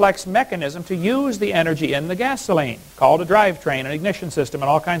complex mechanism to use the energy in the gasoline, called a drivetrain, an ignition system, and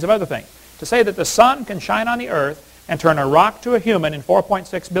all kinds of other things. To say that the sun can shine on the earth and turn a rock to a human in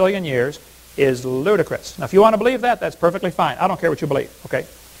 4.6 billion years is ludicrous. Now, if you want to believe that, that's perfectly fine. I don't care what you believe, okay?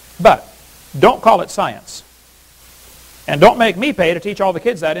 But don't call it science. And don't make me pay to teach all the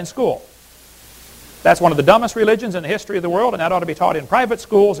kids that in school. That's one of the dumbest religions in the history of the world, and that ought to be taught in private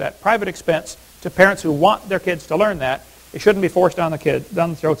schools at private expense to parents who want their kids to learn that. It shouldn't be forced down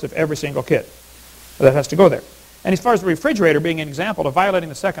the throats of every single kid. That has to go there. And as far as the refrigerator being an example of violating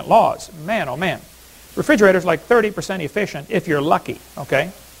the second laws, man, oh man. Refrigerator's like 30% efficient if you're lucky, okay?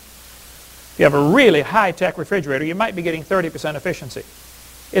 If you have a really high-tech refrigerator, you might be getting 30% efficiency.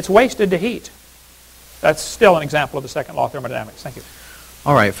 It's wasted to heat. That's still an example of the second law of thermodynamics. Thank you.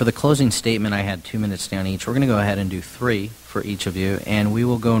 All right, for the closing statement, I had 2 minutes down each. We're going to go ahead and do 3 for each of you, and we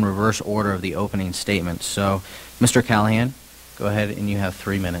will go in reverse order of the opening statement. So, Mr. Callahan, go ahead, and you have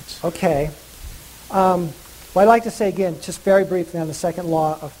 3 minutes. Okay. Well, I'd like to say again, just very briefly on the second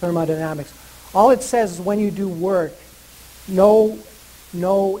law of thermodynamics. All it says is when you do work, no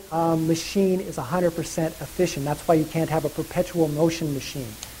machine is 100% efficient. That's why you can't have a perpetual motion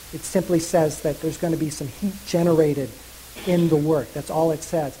machine. It simply says that there's going to be some heat generated in the work. That's all it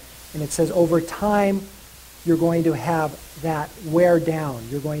says. And it says over time, you're going to have that wear down.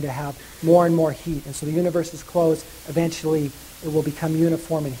 You're going to have more and more heat. And so the universe is closed. Eventually, it will become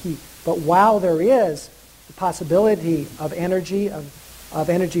uniform in heat. But while there is the possibility of energy, of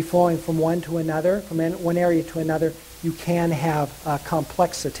energy flowing from one to another, from one area to another, you can have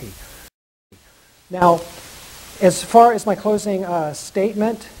complexity. Now, as far as my closing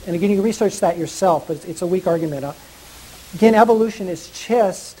statement, and again, you can research that yourself, but it's a weak argument. Again, evolution is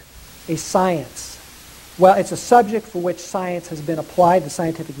just a science. Well, it's a subject for which science has been applied, the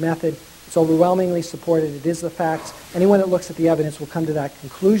scientific method. It's overwhelmingly supported. It is the facts. Anyone that looks at the evidence will come to that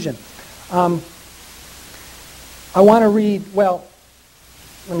conclusion. I want to read, well,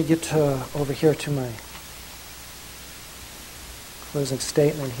 let me get over here to my... closing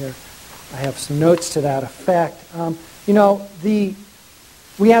statement here. I have some notes to that effect. You know,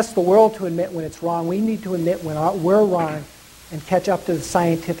 we ask the world to admit when it's wrong. We need to admit when we're wrong and catch up to the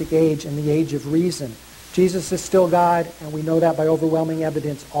scientific age and the age of reason. Jesus is still God, and we know that by overwhelming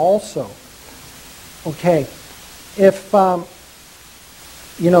evidence also. Okay, if,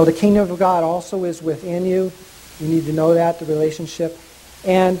 you know, the kingdom of God also is within you, you need to know that, the relationship.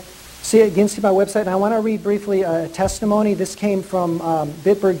 And see my website, and I want to read briefly a testimony. This came from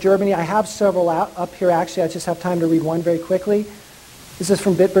Bitburg, Germany. I have several up here, actually. I just have time to read one very quickly. This is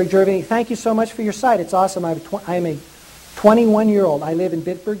from Bitburg, Germany. Thank you so much for your site. It's awesome. I'm a 21-year-old. I live in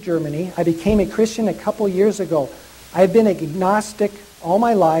Bitburg, Germany. I became a Christian a couple years ago. I have been agnostic all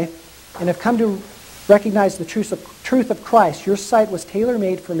my life and have come to recognize the truth of Christ. Your site was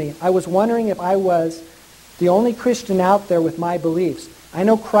tailor-made for me. I was wondering if I was the only Christian out there with my beliefs. I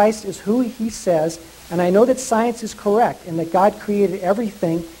know Christ is who he says, and I know that science is correct and that God created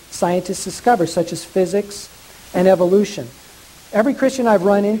everything scientists discover, such as physics and evolution. Every Christian I've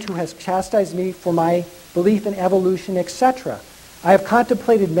run into has chastised me for my belief in evolution, etc. I have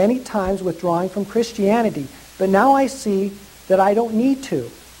contemplated many times withdrawing from Christianity, but now I see that I don't need to.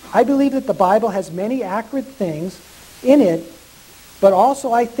 I believe that the Bible has many accurate things in it, but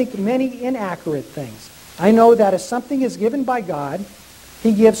also I think many inaccurate things. I know that if something is given by God,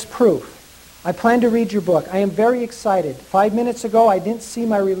 he gives proof. I plan to read your book. I am very excited. 5 minutes ago, I didn't see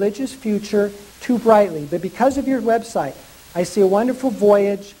my religious future too brightly, but because of your website, I see a wonderful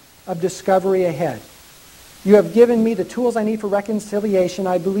voyage of discovery ahead. You have given me the tools I need for reconciliation.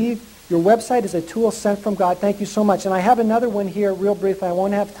 I believe your website is a tool sent from God. Thank you so much. And I have another one here real briefly. I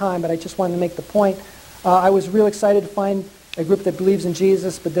won't have time, but I just wanted to make the point. I was real excited to find a group that believes in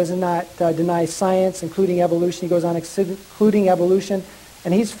Jesus but does not deny science, including evolution. He goes on including evolution.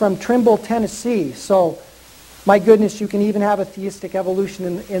 And he's from Trimble, Tennessee. So, my goodness, you can even have a theistic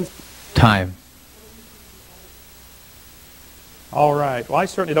evolution in time. All right. Well, I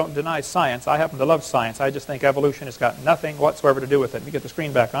certainly don't deny science. I happen to love science. I just think evolution has got nothing whatsoever to do with it. Let me get the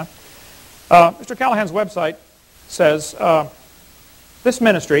screen back on. Mr. Callahan's website says, this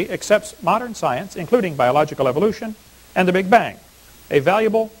ministry accepts modern science, including biological evolution and the Big Bang, a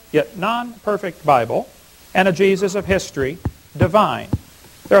valuable yet non-perfect Bible, and a Jesus of history, divine.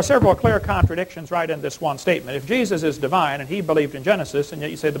 There are several clear contradictions right in this one statement. If Jesus is divine and he believed in Genesis, and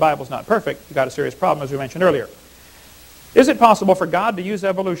yet you say the Bible's not perfect, you've got a serious problem, as we mentioned earlier. Is it possible for God to use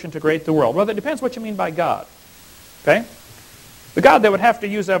evolution to create the world? Well, it depends what you mean by God. Okay? The God that would have to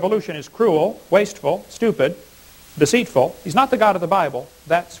use evolution is cruel, wasteful, stupid, deceitful. He's not the God of the Bible,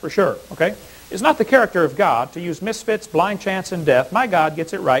 that's for sure. Okay? It's not the character of God to use misfits, blind chance, and death. My God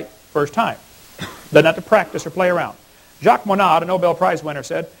gets it right first time. Doesn't have to practice or play around. Jacques Monod, a Nobel Prize winner,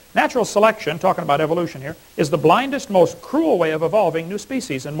 said, natural selection, talking about evolution here, is the blindest, most cruel way of evolving new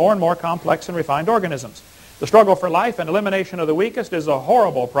species and more complex and refined organisms. The struggle for life and elimination of the weakest is a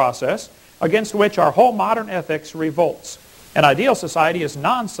horrible process against which our whole modern ethics revolts. An ideal society is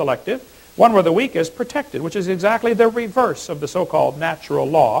non-selective, one where the weak is protected, which is exactly the reverse of the so-called natural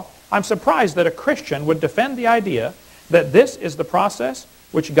law. I'm surprised that a Christian would defend the idea that this is the process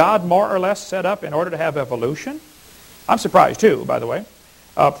which God more or less set up in order to have evolution. I'm surprised too, by the way.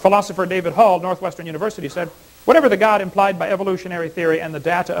 Philosopher David Hull, Northwestern University, said, whatever the God implied by evolutionary theory and the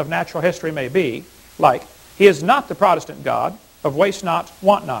data of natural history may be, like, he is not the Protestant God of waste not,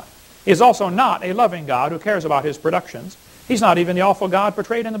 want not. He is also not a loving God who cares about his productions. He's not even the awful God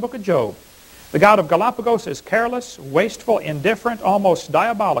portrayed in the book of Job. The God of Galapagos is careless, wasteful, indifferent, almost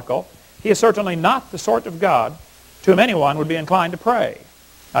diabolical. He is certainly not the sort of God to whom anyone would be inclined to pray.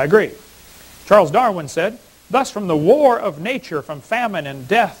 I agree. Charles Darwin said, thus from the war of nature, from famine and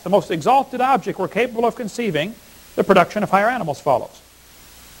death, the most exalted object we're capable of conceiving, the production of higher animals follows.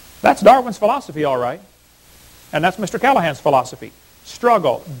 That's Darwin's philosophy, all right. And that's Mr. Callahan's philosophy.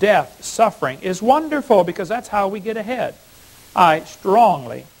 Struggle, death, suffering is wonderful because that's how we get ahead. I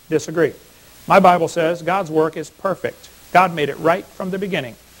strongly disagree. My Bible says God's work is perfect. God made it right from the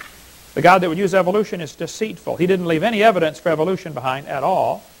beginning. The God that would use evolution is deceitful. He didn't leave any evidence for evolution behind at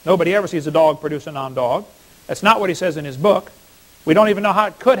all. Nobody ever sees a dog produce a non-dog. That's not what he says in his book. We don't even know how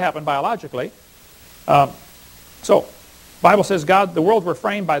it could happen biologically. The Bible says the world were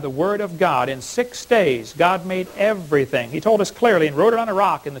framed by the Word of God. In 6 days, God made everything. He told us clearly and wrote it on a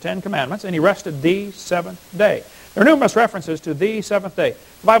rock in the Ten Commandments, and he rested the seventh day. There are numerous references to the seventh day.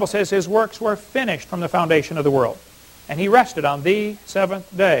 The Bible says his works were finished from the foundation of the world. And he rested on the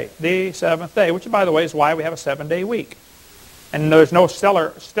seventh day, which, by the way, is why we have a 7-day week. And there's no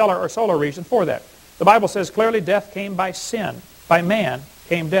stellar or solar reason for that. The Bible says clearly death came by sin. By man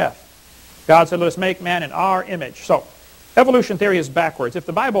came death. God said, let us make man in our image. So, Evolution theory is backwards. If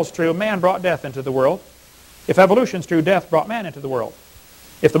the Bible's true, man brought death into the world. If evolution's true, death brought man into the world.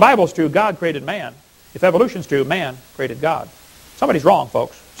 If the Bible's true, God created man. If evolution's true, man created God. Somebody's wrong,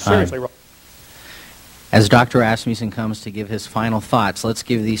 folks. Seriously wrong. As Dr. Rasmussen comes to give his final thoughts, let's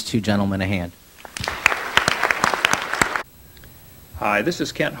give these two gentlemen a hand. Hi, this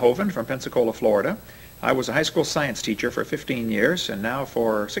is Kent Hovind from Pensacola, Florida. I was a high school science teacher for 15 years, and now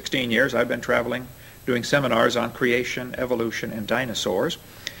for 16 years I've been traveling doing seminars on creation, evolution, and dinosaurs.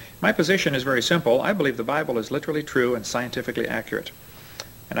 My position is very simple. I believe the Bible is literally true and scientifically accurate.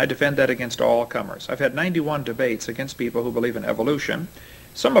 And I defend that against all comers. I've had 91 debates against people who believe in evolution.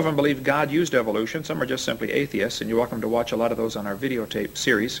 Some of them believe God used evolution. Some are just simply atheists, and you're welcome to watch a lot of those on our videotape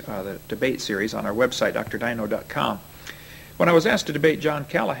series, the debate series, on our website, drdino.com. When I was asked to debate John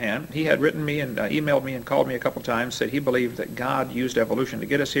Callahan, he had written me and emailed me and called me a couple times, said he believed that God used evolution to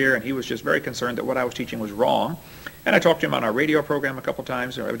get us here, and he was just very concerned that what I was teaching was wrong. And I talked to him on our radio program a couple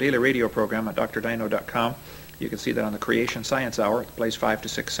times, our daily radio program at drdino.com. You can see that on the Creation Science Hour. It plays 5 to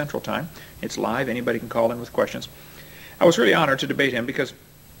 6 Central Time. It's live. Anybody can call in with questions. I was really honored to debate him because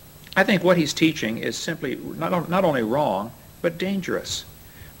I think what he's teaching is simply not only wrong, but dangerous.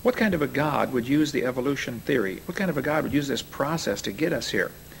 What kind of a God would use the evolution theory? What kind of a God would use this process to get us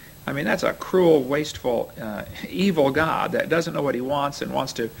here? I mean, that's a cruel, wasteful, evil God that doesn't know what he wants and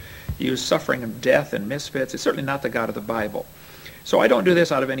wants to use suffering and death and misfits. It's certainly not the God of the Bible. So I don't do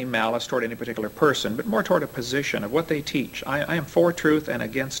this out of any malice toward any particular person, but more toward a position of what they teach. I am for truth and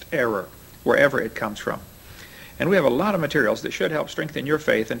against error, wherever it comes from. And we have a lot of materials that should help strengthen your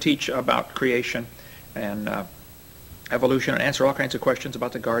faith and teach about creation and evolution and answer all kinds of questions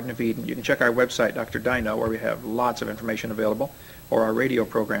about the Garden of Eden. You can check our website, Dr. Dino, where we have lots of information available, or our radio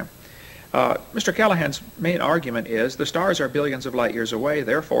program. Mr. Callahan's main argument is the stars are billions of light years away,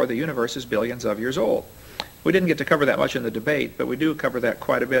 therefore the universe is billions of years old. We didn't get to cover that much in the debate, but we do cover that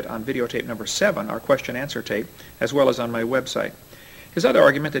quite a bit on videotape number 7, our question-answer tape, as well as on my website. His other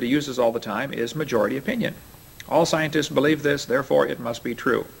argument that he uses all the time is majority opinion. All scientists believe this, therefore it must be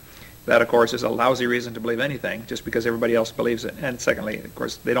true. That, of course, is a lousy reason to believe anything, just because everybody else believes it. And secondly, of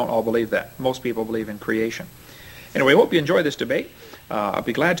course, they don't all believe that. Most people believe in creation. Anyway, I hope you enjoy this debate. I'll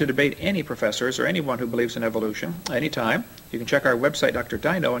be glad to debate any professors or anyone who believes in evolution anytime. You can check our website, Dr.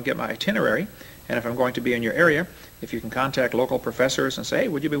 Dino, and get my itinerary. And if I'm going to be in your area, if you can contact local professors and say, hey,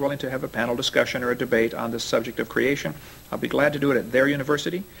 would you be willing to have a panel discussion or a debate on this subject of creation? I'll be glad to do it at their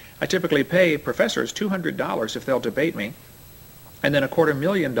university. I typically pay professors $200 if they'll debate me, and then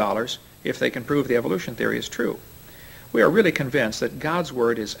 $250,000 if they can prove the evolution theory is true. We are really convinced that God's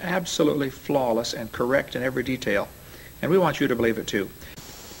Word is absolutely flawless and correct in every detail, and we want you to believe it too.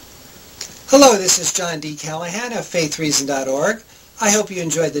 Hello, this is John D. Callahan of faithreason.org. I hope you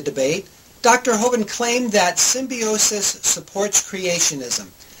enjoyed the debate. Dr. Hovind claimed that symbiosis supports creationism.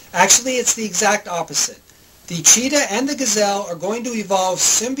 Actually, it's the exact opposite. The cheetah and the gazelle are going to evolve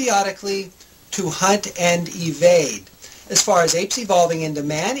symbiotically to hunt and evade. As far as apes evolving into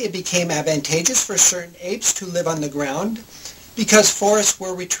man, it became advantageous for certain apes to live on the ground because forests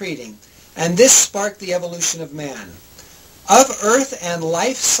were retreating, and this sparked the evolution of man. Of Earth and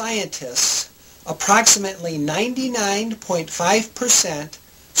life scientists, approximately 99.5%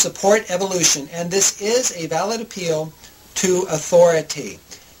 support evolution, and this is a valid appeal to authority.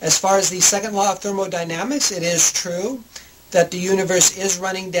 As far as the second law of thermodynamics, it is true that the universe is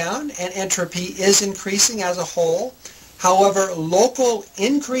running down and entropy is increasing as a whole. However, local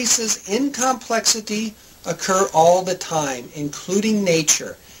increases in complexity occur all the time, including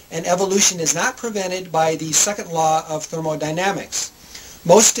nature, and evolution is not prevented by the second law of thermodynamics.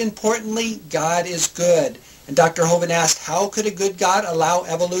 Most importantly, God is good. And Dr. Hovind asked, how could a good God allow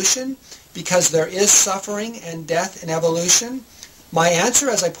evolution? Because there is suffering and death in evolution. My answer,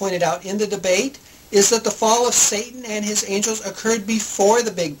 as I pointed out in the debate, is that the fall of Satan and his angels occurred before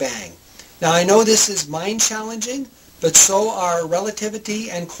the Big Bang. Now, I know this is mind-challenging, but so are relativity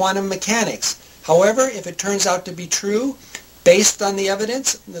and quantum mechanics. However, if it turns out to be true, based on the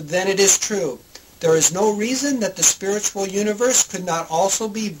evidence, then it is true. There is no reason that the spiritual universe could not also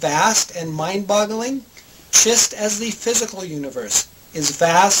be vast and mind-boggling, just as the physical universe is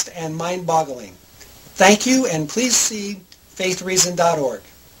vast and mind-boggling. Thank you, and please see faithreason.org.